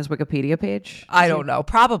of him on his Wikipedia page? I don't know.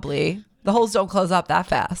 Probably. The holes don't close up that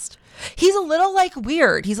fast. He's a little like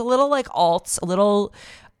weird. He's a little like alt, a little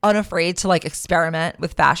unafraid to like experiment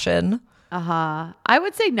with fashion. I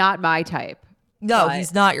would say not my type. No,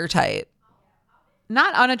 he's not your type.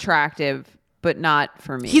 Not unattractive, but not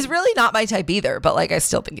for me. He's really not my type either, but like I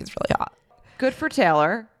still think he's really hot. Good for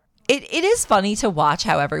Taylor. It is funny to watch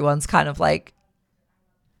how everyone's kind of like,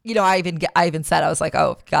 you know, I even said, I was like,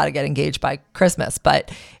 oh, gotta get engaged by Christmas.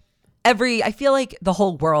 But I feel like the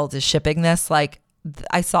whole world is shipping this. Like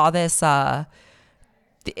I saw this,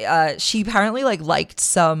 she apparently like liked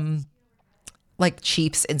some like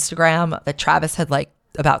Chiefs Instagram that Travis had like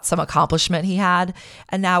about some accomplishment he had,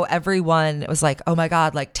 and now everyone was like, oh my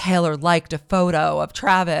god, like Taylor liked a photo of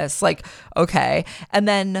Travis, like okay. And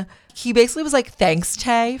then he basically was like, thanks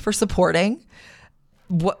Tay for supporting,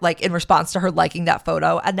 what like in response to her liking that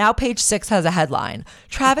photo. And now Page 6 has a headline: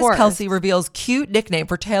 Travis Kelce reveals cute nickname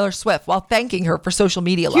for Taylor Swift while thanking her for social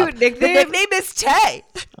media love. Cute nickname? The nickname is Tay.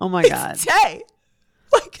 Oh my god. Tay.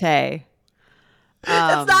 Like Tay. It's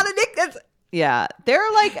not a nickname. Yeah,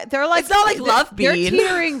 they're like it's not like Love Bean. They're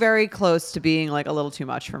teetering very close to being like a little too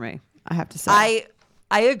much for me, I have to say.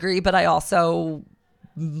 I agree, but I also,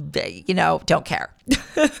 you know, don't care.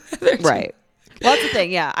 Right. Well, that's the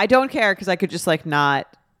thing. Yeah, I don't care because I could just like not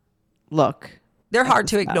look. They're hard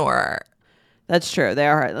to ignore. That's true. They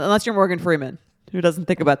are, unless you're Morgan Freeman, who doesn't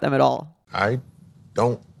think about them at all. I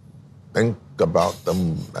don't think about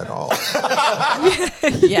them at all.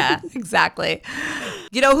 Yeah, exactly.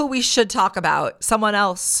 You know who we should talk about? Someone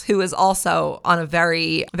else who is also on a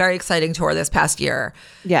very, very exciting tour this past year.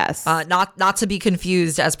 Yes. Not to be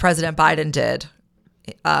confused as President Biden did,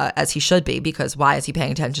 as he should be, because why is he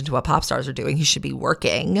paying attention to what pop stars are doing? He should be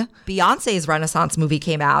working. Beyonce's Renaissance movie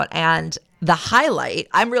came out, and the highlight,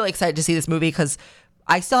 I'm really excited to see this movie because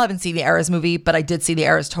I still haven't seen the Eras movie, but I did see the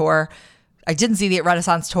Eras tour. I didn't see the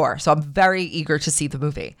Renaissance tour, so I'm very eager to see the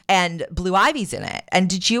movie. And Blue Ivy's in it. And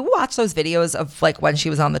did you watch those videos of like when she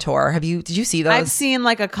was on the tour? Did you see those? I've seen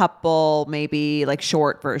like a couple, maybe like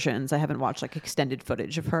short versions. I haven't watched like extended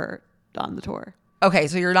footage of her on the tour. Okay,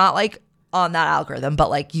 so you're not like on that algorithm, but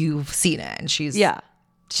like you've seen it, and she's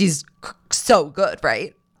so good,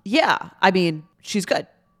 right? Yeah, I mean, she's good.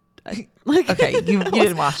 Like, okay, you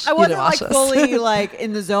didn't watch. I wasn't watch like this. fully like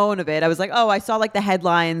in the zone of it. I was like, oh, I saw like the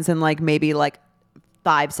headlines and like maybe like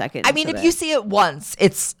 5 seconds. I mean, if you see it once,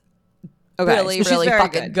 it's really, so really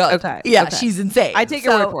fucking good. Okay, yeah, okay. She's insane. I take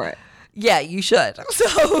your word for it. Yeah, you should.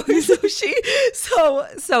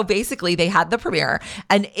 So basically, they had the premiere,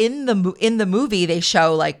 and in the movie, they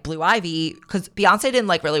show like Blue Ivy, because Beyonce didn't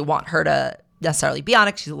like really want her to necessarily be on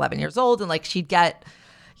it. She's 11 years old, and like she'd get.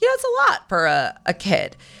 You know, it's a lot for a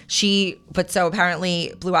kid. But so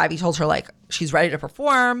apparently Blue Ivy told her like she's ready to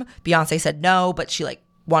perform. Beyonce said no, but she like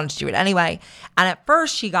wanted to do it anyway. And at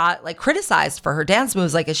first she got like criticized for her dance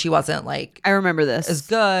moves, like as she wasn't like I remember this as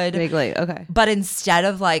good. Vaguely, okay. But instead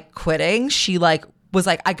of like quitting, she like was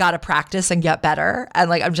like, I gotta practice and get better. And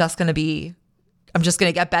like I'm just gonna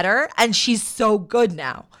get better. And she's so good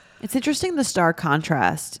now. It's interesting the stark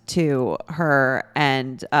contrast to her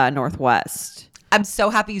and Northwest. I'm so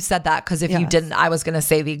happy you said that, because if you didn't, I was going to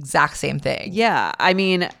say the exact same thing. Yeah. I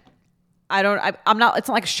mean, I'm not, it's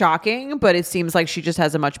not like shocking, but it seems like she just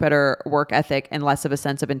has a much better work ethic and less of a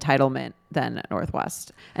sense of entitlement than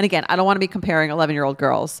Northwest. And again, I don't want to be comparing 11-year-old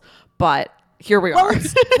girls, but here we are.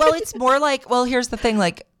 Well, it's more like, well, here's the thing.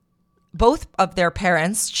 Like both of their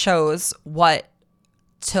parents chose what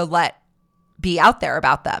to let be out there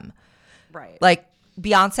about them. Right. Like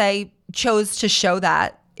Beyonce chose to show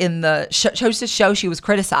that chose to show she was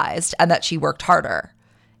criticized and that she worked harder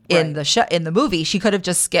in the movie. She could have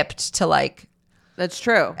just skipped to like, that's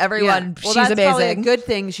true. Everyone, well, she's that's amazing. Probably a good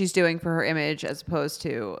thing she's doing for her image as opposed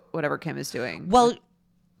to whatever Kim is doing. Well,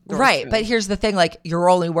 right. But here's the thing, like you're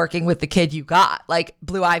only working with the kid you got. Like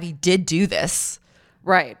Blue Ivy did do this.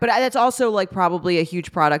 Right. But that's also like probably a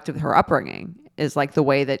huge product of her upbringing, is like the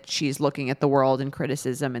way that she's looking at the world and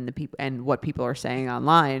criticism and the people and what people are saying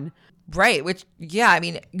online. Right. Which, yeah, I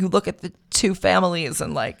mean, you look at the two families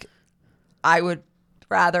and like, I would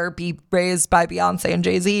rather be raised by Beyonce and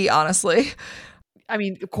Jay-Z, honestly. I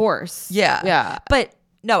mean, of course. Yeah. Yeah. But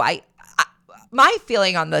no, I my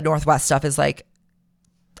feeling on the Northwest stuff is like,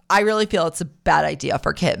 I really feel it's a bad idea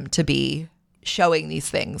for Kim to be showing these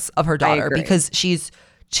things of her daughter because she's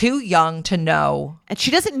too young to know. And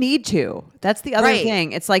she doesn't need to. That's the other Right.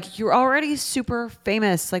 thing. It's like, you're already super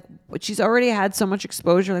famous. Like, she's already had so much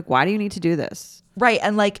exposure. Like, why do you need to do this? Right.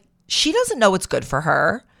 And like, she doesn't know what's good for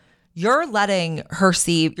her. You're letting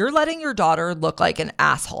your daughter look like an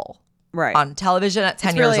asshole. Right. On television at 10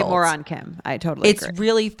 It's years really old. more on Kim. I totally It's agree.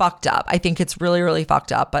 really fucked up. I think it's really, really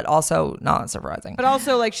fucked up, but also not surprising. But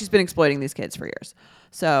also, like, she's been exploiting these kids for years.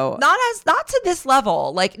 So Not to this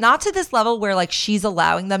level. Like, not to this level where like she's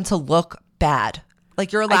allowing them to look bad.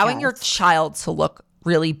 Like, you're allowing your child to look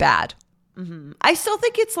really bad. I still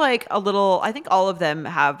think it's like a little, I think all of them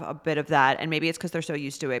have a bit of that. And maybe it's because they're so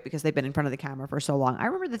used to it because they've been in front of the camera for so long. I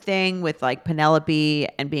remember the thing with like Penelope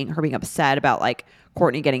and being upset about like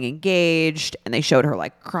Courtney getting engaged, and they showed her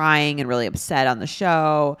like crying and really upset on the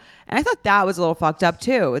show. And I thought that was a little fucked up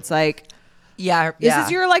too. It's like, this is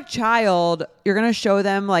your like child. You're going to show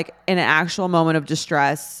them like in an actual moment of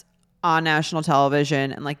distress on national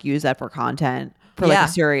television and like use that for content for like a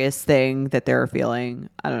serious thing that they're feeling.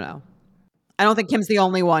 I don't know. I don't think Kim's the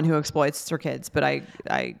only one who exploits her kids, but I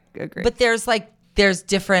agree. But there's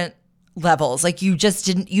different levels. Like, she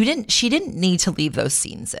didn't need to leave those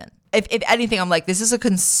scenes in. If anything, I'm like, this is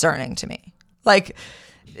concerning to me. Like,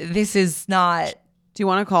 this is not. Do you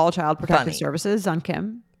want to call Child Protective funny. Services on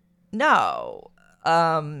Kim? No.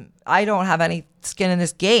 I don't have any skin in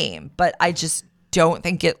this game, but I just don't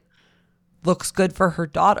think it looks good for her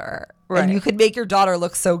daughter. Right. And you could make your daughter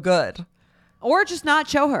look so good. Or just not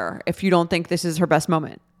show her if you don't think this is her best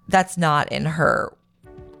moment. That's not in her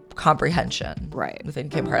comprehension. Right. Within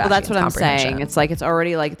Kim Kardashian's Well, that's what I'm saying. comprehension. It's like, it's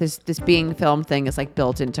already like this being filmed thing is like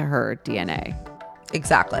built into her DNA.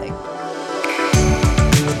 Exactly.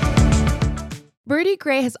 Birdie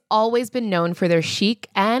Gray has always been known for their chic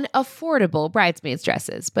and affordable bridesmaids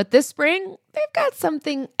dresses, but this spring, they've got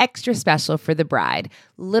something extra special for the bride,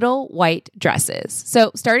 little white dresses.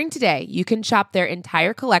 So starting today, you can shop their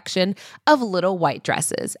entire collection of little white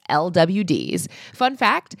dresses, LWDs. Fun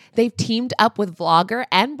fact, they've teamed up with vlogger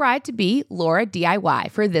and bride-to-be Laura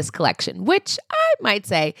DIY for this collection, which I might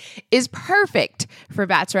say is perfect for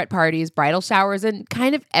bachelorette parties, bridal showers, and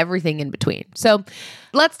kind of everything in between. So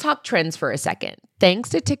let's talk trends for a second. Thanks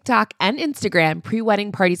to TikTok and Instagram,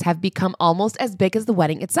 pre-wedding parties have become almost as big as the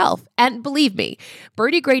wedding itself. And believe me,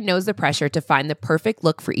 Birdie Gray knows the pressure to find the perfect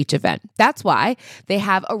look for each event. That's why they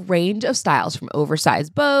have a range of styles from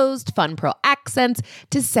oversized bows, fun pearl accents,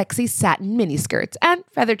 to sexy satin miniskirts and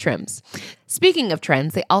feather trims. Speaking of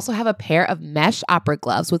trends, they also have a pair of mesh opera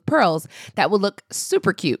gloves with pearls that will look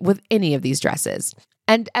super cute with any of these dresses.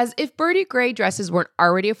 And as if Birdie Gray dresses weren't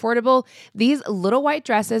already affordable, these little white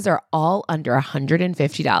dresses are all under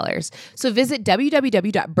 $150. So visit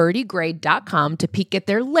www.birdiegray.com to peek at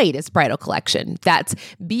their latest bridal collection. That's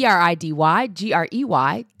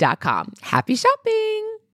BRIDYGREY.com. Happy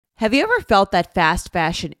shopping! Have you ever felt that fast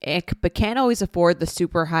fashion ick, but can't always afford the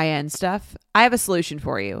super high-end stuff? I have a solution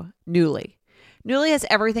for you. Nuuly. Nuuly has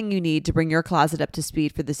everything you need to bring your closet up to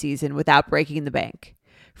speed for the season without breaking the bank.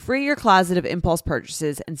 Free your closet of impulse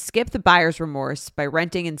purchases and skip the buyer's remorse by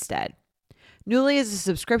renting instead. Nuuly is a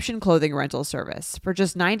subscription clothing rental service. For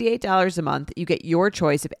just $98 a month, you get your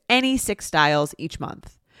choice of any 6 styles each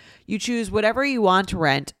month. You choose whatever you want to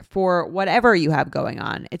rent for whatever you have going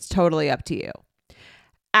on. It's totally up to you.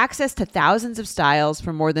 Access to thousands of styles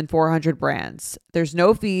from more than 400 brands. There's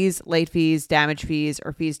no fees, late fees, damage fees,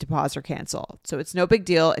 or fees to pause or cancel. So it's no big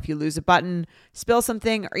deal if you lose a button, spill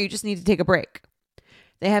something, or you just need to take a break.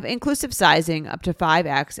 They have inclusive sizing up to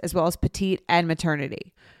 5X, as well as petite and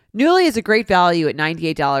maternity. Nuuly is a great value at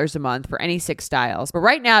 $98 a month for any 6 styles. But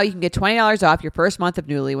right now, you can get $20 off your first month of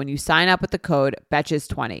Nuuly when you sign up with the code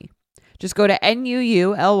Betches20. Just go to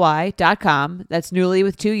NUULY.com, that's Nuuly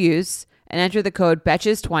with 2 U's, and enter the code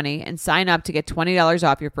Betches20 and sign up to get $20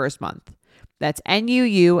 off your first month. That's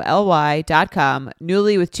NUULY.com,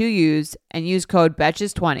 Nuuly with 2 U's, and use code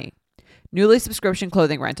Betches20. Nuuly subscription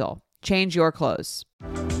clothing rental. Change your clothes.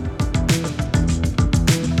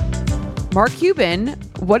 Mark Cuban,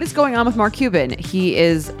 what is going on with Mark Cuban? He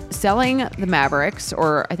is selling the Mavericks,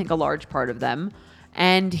 or I think a large part of them,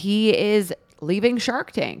 and he is leaving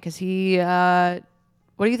Shark Tank because he, what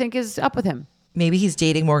do you think is up with him? Maybe he's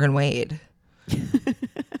dating Morgan Wade.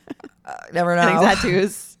 Never know. Getting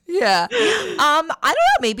tattoos. Yeah. I don't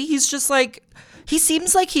know. Maybe he's just like, he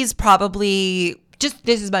seems like he's probably just,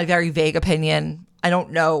 this is my very vague opinion. I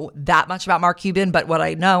don't know that much about Mark Cuban, but what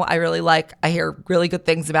I know, I really like. I hear really good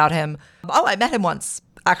things about him. Oh, I met him once,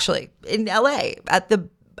 actually, in LA at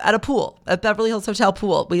a pool, at Beverly Hills Hotel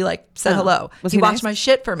pool. We like said hello. Was he he watched nice? my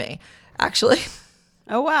shit for me, actually.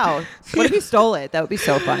 Oh, wow. What if he stole it? That would be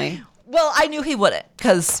so funny. Well, I knew he wouldn't,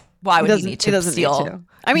 because why would he need to He doesn't steal? need to.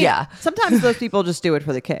 I mean, yeah. sometimes those people just do it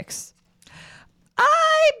for the kicks.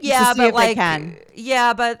 Yeah, to see but if they can.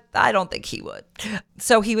 yeah, but I don't think he would.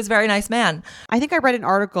 So he was a very nice man. I think I read an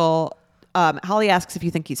article. Holly asks if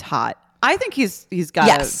you think he's hot. I think he's got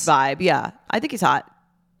Yes. a vibe. Yeah, I think he's hot.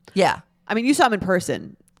 Yeah. I mean, you saw him in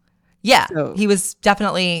person. Yeah. So- He was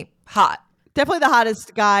definitely hot. Definitely the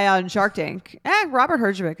hottest guy on Shark Tank. Robert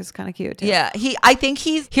Herjavec is kind of cute too. Yeah. I think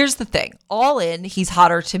here's the thing. All in, he's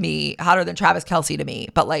hotter than Travis Kelce to me.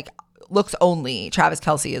 But like looks only, Travis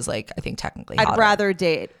Kelce is like, I think technically hotter. I'd rather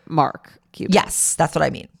date Mark Cuban. Yes, that's what I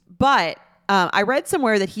mean. But I read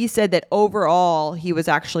somewhere that he said that overall he was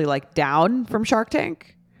actually like down from Shark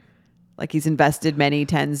Tank. Like he's invested many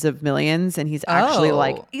tens of millions and he's actually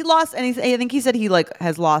like he lost and I think he said he like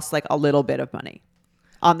has lost like a little bit of money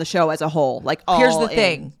on the show as a whole. Like Here's the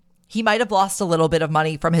thing. He might have lost a little bit of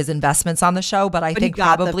money from his investments on the show, but I think he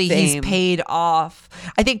got the probably he's fame. paid off.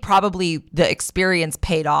 I think probably the experience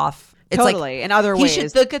paid off. It's Totally. like In other he ways.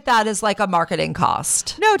 should look at that as like a marketing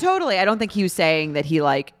cost. No, totally. I don't think he was saying that he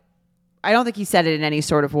like I don't think he said it in any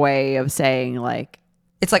sort of way of saying like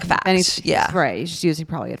It's like fact. Yeah. Right. He's just using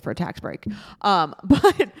probably it for a tax break.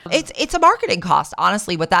 But It's a marketing cost,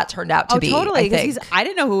 honestly, what that turned out to be. totally. I think. I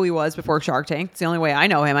didn't know who he was before Shark Tank. It's the only way I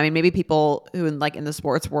know him. I mean, maybe people who in the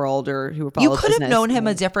sports world or who follow You could have business, known him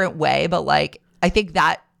a different way, but like I think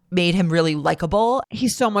that made him really likable.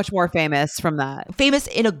 He's so much more famous from that. Famous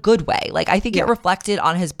in a good way. Like I think it reflected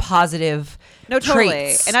on his positive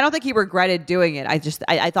traits. And I don't think he regretted doing it.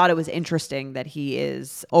 I thought it was interesting that he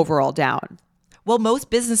is overall down. Well, most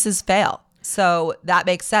businesses fail. So that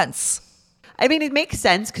makes sense. I mean, it makes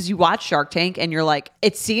sense because you watch Shark Tank and you're like, I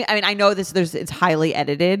mean, I know it's highly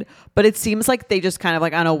edited, but it seems like they just kind of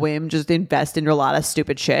like on a whim just invest into a lot of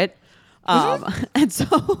stupid shit. And so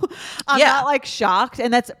I'm not like shocked.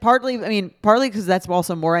 And that's partly because that's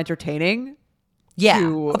also more entertaining. Yeah,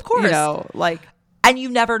 to, of course. You know, like, and you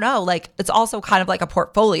never know. Like it's also kind of like a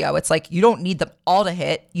portfolio. It's like you don't need them all to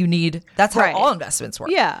hit. That's how Right. all investments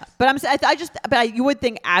work. yeah. But you would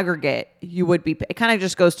think aggregate, you would be, it kind of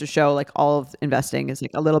just goes to show like all of investing is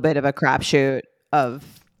like a little bit of a crapshoot of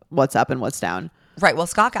what's up and what's down. Right. Well,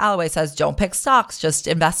 Scott Galloway says don't pick stocks, just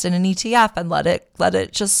invest in an ETF and let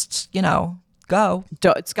it just, go.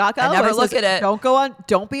 Scott Galloway never says, look at it.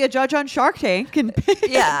 Don't be a judge on Shark Tank. And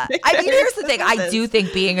Yeah. I mean, here's the thing. I do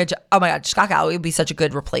think being oh my God, Scott Galloway would be such a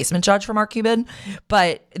good replacement judge for Mark Cuban.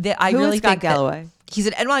 But I Who is really Scott think Galloway? He's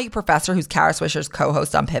an NYU professor who's Kara Swisher's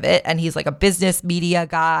co-host on Pivot. And he's like a business media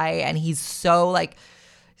guy. And he's so like,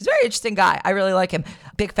 he's a very interesting guy. I really like him.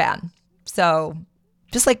 Big fan. So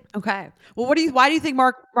just like, Okay. Well, why do you think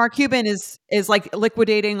Mark Cuban is like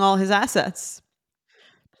liquidating all his assets?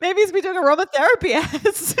 Maybe he's been doing aromatherapy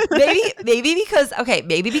ads.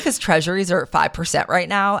 maybe because treasuries are at 5% right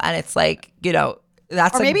now. And it's like,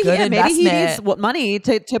 that's Or maybe a good investment. maybe he needs money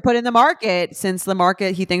to put in the market since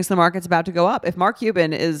he thinks the market's about to go up. If Mark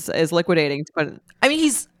Cuban is liquidating to put, I mean,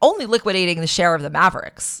 he's only liquidating the share of the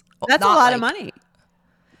Mavericks. that's a Not lot like- of money.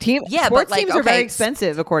 Yeah, Sports but like, teams are very okay,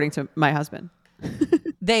 expensive, according to my husband.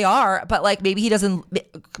 They are, but like maybe he doesn't.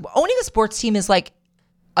 Owning a sports team is like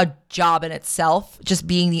a job in itself. Just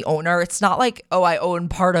being the owner, it's not like I own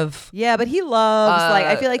part of. Yeah, but he loves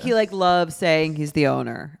I feel like he loves saying he's the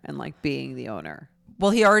owner and like being the owner. Well,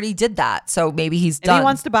 he already did that, so maybe he's And done. he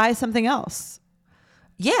wants to buy something else.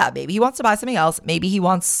 Yeah, maybe he wants to buy something else. Maybe he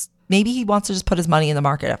wants to just put his money in the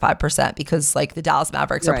market at 5% because like the Dallas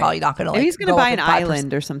Mavericks are probably not going to. Maybe Like, he's going to go buy up an at 5%.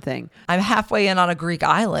 island or something. I'm halfway in on a Greek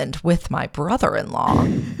island with my brother-in-law.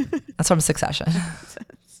 That's from Succession.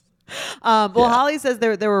 Holly says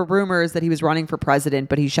there were rumors that he was running for president,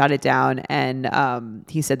 but he shut it down, and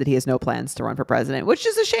he said that he has no plans to run for president, which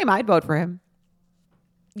is a shame. I'd vote for him.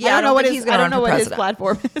 Yeah, I don't know what he's going to run for what his president.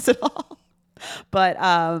 platform is at all. But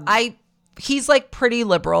he's like pretty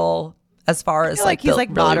liberal as far as like he's the like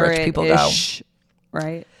really rich people go. moderate-ish,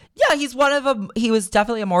 right? Yeah, he's one of them. He was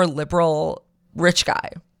definitely a more liberal rich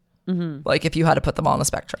guy. Mm-hmm. Like if you had to put them all on a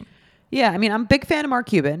spectrum. Yeah, I mean, I'm a big fan of Mark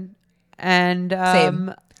Cuban, and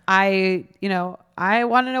Same. I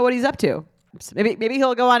want to know what he's up to. Maybe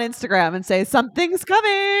he'll go on Instagram and say something's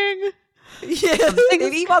coming. Yeah,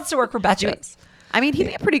 maybe he wants to work for Betches. I mean, he'd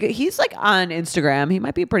be a pretty good. He's like on Instagram. He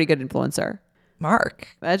might be a pretty good influencer. Mark,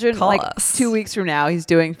 Imagine call like us. 2 weeks from now, he's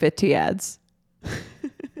doing Fit Tea ads.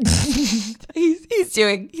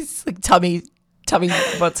 he's like tummy Tell me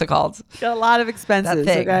what's it called? He's got a lot of expenses.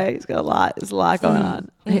 That thing. Okay, he's got a lot. There's a lot going on.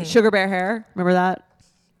 Sugar Bear hair. Remember that?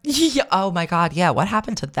 Yeah. Oh my God. Yeah. What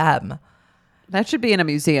happened to them? That should be in a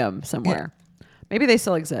museum somewhere. Maybe they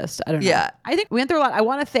still exist. I don't know. Yeah. I think we went through a lot. I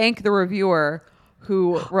want to thank the reviewer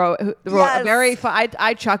who wrote a Yes. very fun.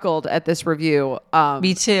 I chuckled at this review.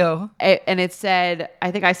 Me too. And it said,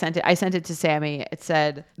 I think I sent it to Sammy. It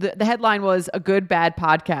said, the headline was "A Good Bad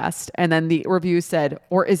Podcast." And then the review said,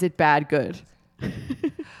 "Or is it bad good?"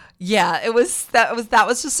 Yeah, that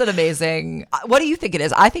was just an amazing. What do you think it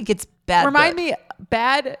is? I think it's bad. Remind good. me,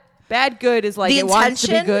 bad good is like it wants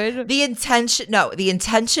to be good. The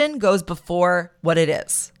intention goes before what it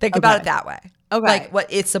is. Think about it that way. Okay. Like what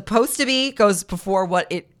it's supposed to be goes before what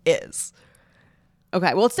it is.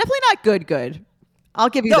 Okay. Well, it's definitely not good. I'll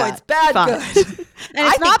give you No, that. it's bad Fine. good. And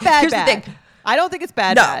it's not bad here's bad. the thing. I don't think it's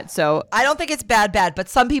bad No. bad. So I don't think it's bad, but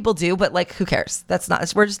some people do. But like, who cares?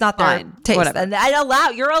 We're just not their Fine. taste. Whatever. And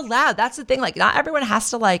you're allowed. That's the thing. Like, not everyone has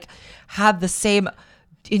to like have the same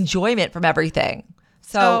enjoyment from everything.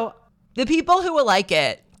 So the people who will like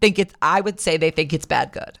it I would say they think it's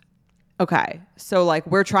bad good. okay. So like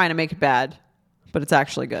we're trying to make it bad, but it's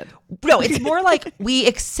actually good. No, it's more like we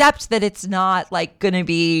accept that it's not like going to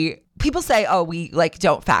be. People say, "Oh, we like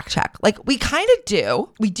don't fact check." Like we kind of do.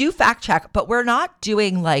 We do fact check, but we're not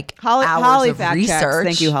doing like hours of fact research. checks.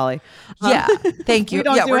 Thank you, Holly. Yeah, thank you. We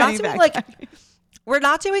don't Yeah, do we're not any doing fact like checking. we're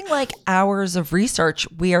not doing like hours of research.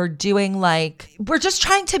 We are doing like we're just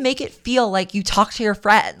trying to make it feel like you talk to your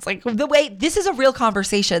friends. Like the way this is a real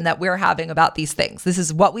conversation that we're having about these things. This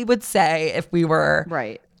is what we would say if we were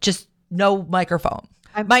Right. just no microphone.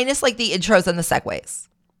 Minus like the intros and the segues.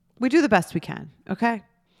 We do the best we can. Okay.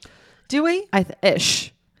 Do we?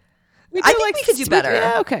 Ish. We I think we could do better.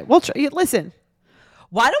 Yeah. Okay. Well, listen.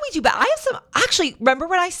 Why don't we do better? I have some, actually, remember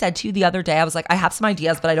what I said to you the other day? I was like, I have some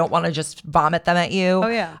ideas, but I don't want to just vomit them at you. Oh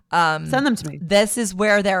yeah. Send them to me. This is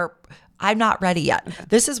where I'm not ready yet. Okay.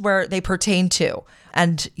 This is where they pertain to.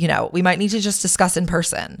 And, we might need to just discuss in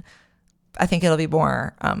person. I think it'll be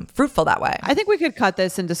more fruitful that way. I think we could cut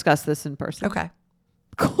this and discuss this in person. Okay.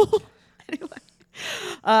 Cool. Anyway.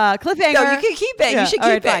 Cliffhanger. No, you can keep it. Yeah. You should All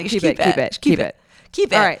keep right, it. fine. You should Keep it.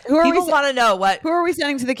 Keep it. All right. Who are People we want to know what. Who are we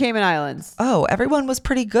sending to the Cayman Islands? Oh, everyone was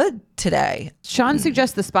pretty good today. Sean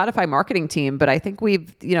suggests the Spotify marketing team, but I think they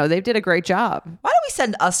did a great job Why don't we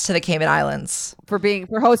send us to the Cayman Islands? for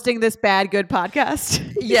hosting this bad good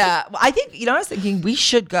podcast. Yeah. I think, I was thinking we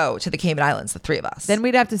should go to the Cayman Islands, the three of us. Then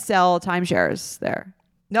we'd have to sell timeshares there.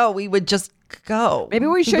 No, we would just go. Maybe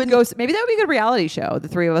we should go. Maybe that would be a good reality show. The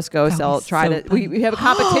three of us go we have a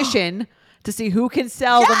competition to see who can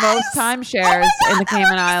sell the most timeshares in the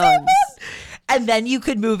Cayman Islands. And then you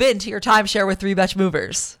could move into your timeshare with three Betch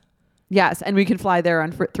movers. Yes, and we can fly there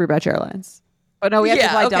on through Betch Airlines. But no, we have to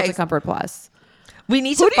fly Delta Comfort Plus. We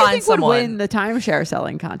need Who to do you find think someone. would win the timeshare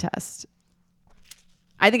selling contest?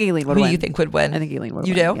 I think Aileen would Who win. do you think would win? I think Aileen would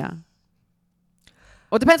you win. do? Yeah.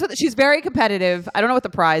 Well, it depends. She's very competitive. I don't know what the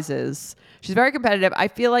prize is. She's very competitive. I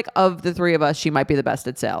feel like of the three of us, she might be the best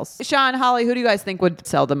at sales. Sean, Holly, who do you guys think would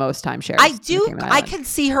sell the most timeshares? I do. I could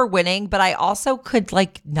see her winning, but I also could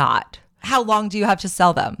not. How long do you have to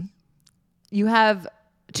sell them? You have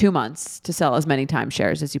 2 months to sell as many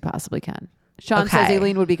timeshares as you possibly can. Sean says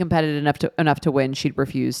Aileen would be competitive enough to win. She'd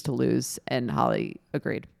refuse to lose, and Holly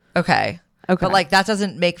agreed. Okay. But that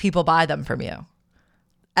doesn't make people buy them from you.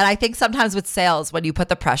 And I think sometimes with sales, when you put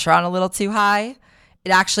the pressure on a little too high, it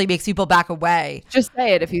actually makes people back away. Just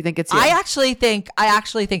say it if you think it's you. I actually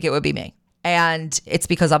think it would be me. And it's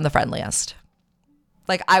because I'm the friendliest.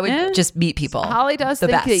 Like I would just meet people. Holly does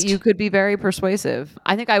think that you could be very persuasive.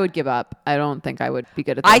 I think I would give up. I don't think I would be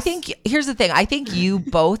good at this. I think here's the thing. I think you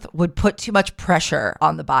both would put too much pressure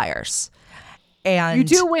on the buyers. And you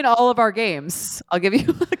do win all of our games. I'll give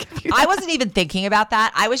you I wasn't even thinking about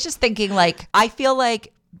that. I was just thinking I feel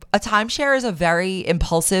like a timeshare is a very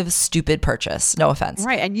impulsive, stupid purchase. No offense.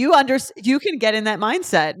 Right. And you can get in that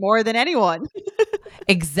mindset more than anyone.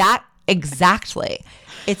 Exactly.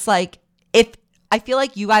 It's like if I feel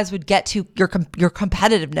like you guys would get to your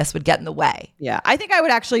competitiveness would get in the way. Yeah. I think I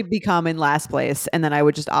would actually become in last place and then I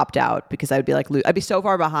would just opt out because I would be I'd be so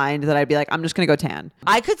far behind that I'd be like, I'm just going to go tan.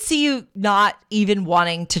 I could see you not even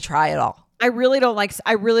wanting to try it all. I really don't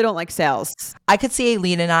like sales. I could see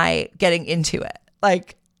Aileen and I getting into it.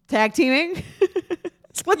 Like tag teaming.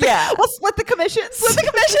 Yeah. We'll split the commissions. Split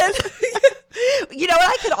the commission. You know what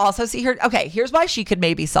I could also see her? Okay, here's why she could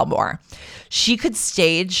maybe sell more. She could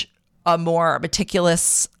stage a more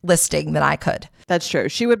meticulous listing than I could. That's true.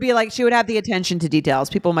 She would have the attention to details.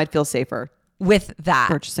 People might feel safer. with that.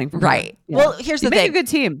 Purchasing from right. her. Yeah. Well, here's You the make thing. a good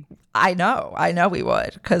team. I know we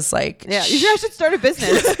would, because like, Yeah, you guys should start a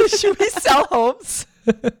business. should we sell homes?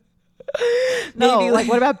 No, Maybe like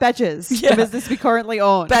what about Betches, Yeah. the business we currently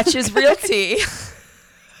own? Betches Realty.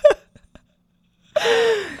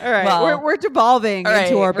 All right, Well, we're devolving All right,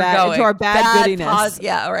 into our we're bad going. into our bad goodiness.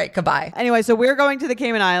 Yeah. All right. Goodbye. Anyway, so we're going to the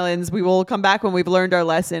Cayman Islands. We will come back when we've learned our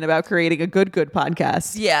lesson about creating a good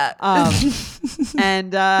podcast. Yeah.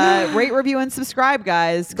 And rate, review, and subscribe,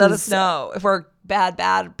 guys. Let us know if we're bad,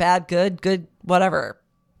 good, whatever.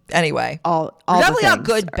 Anyway, All we're the definitely not things.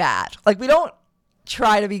 good, bad. Like, we don't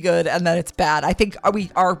try to be good and then it's bad. I think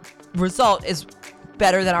our result is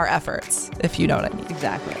better than our efforts, if you know what I mean.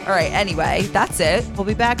 Exactly. All right. Anyway, that's it. We'll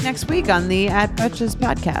be back next week on the At Betches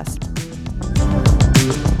podcast.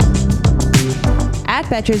 At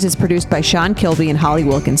Betches is produced by Sean Kilby and Holly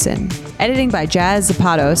Wilkinson. Editing by Jazz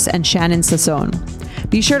Zapatos and Shannon Sassone.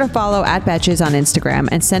 Be sure to follow At Betches on Instagram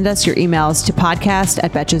and send us your emails to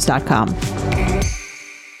podcast@betches.com.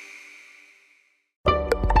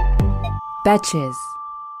 Betches.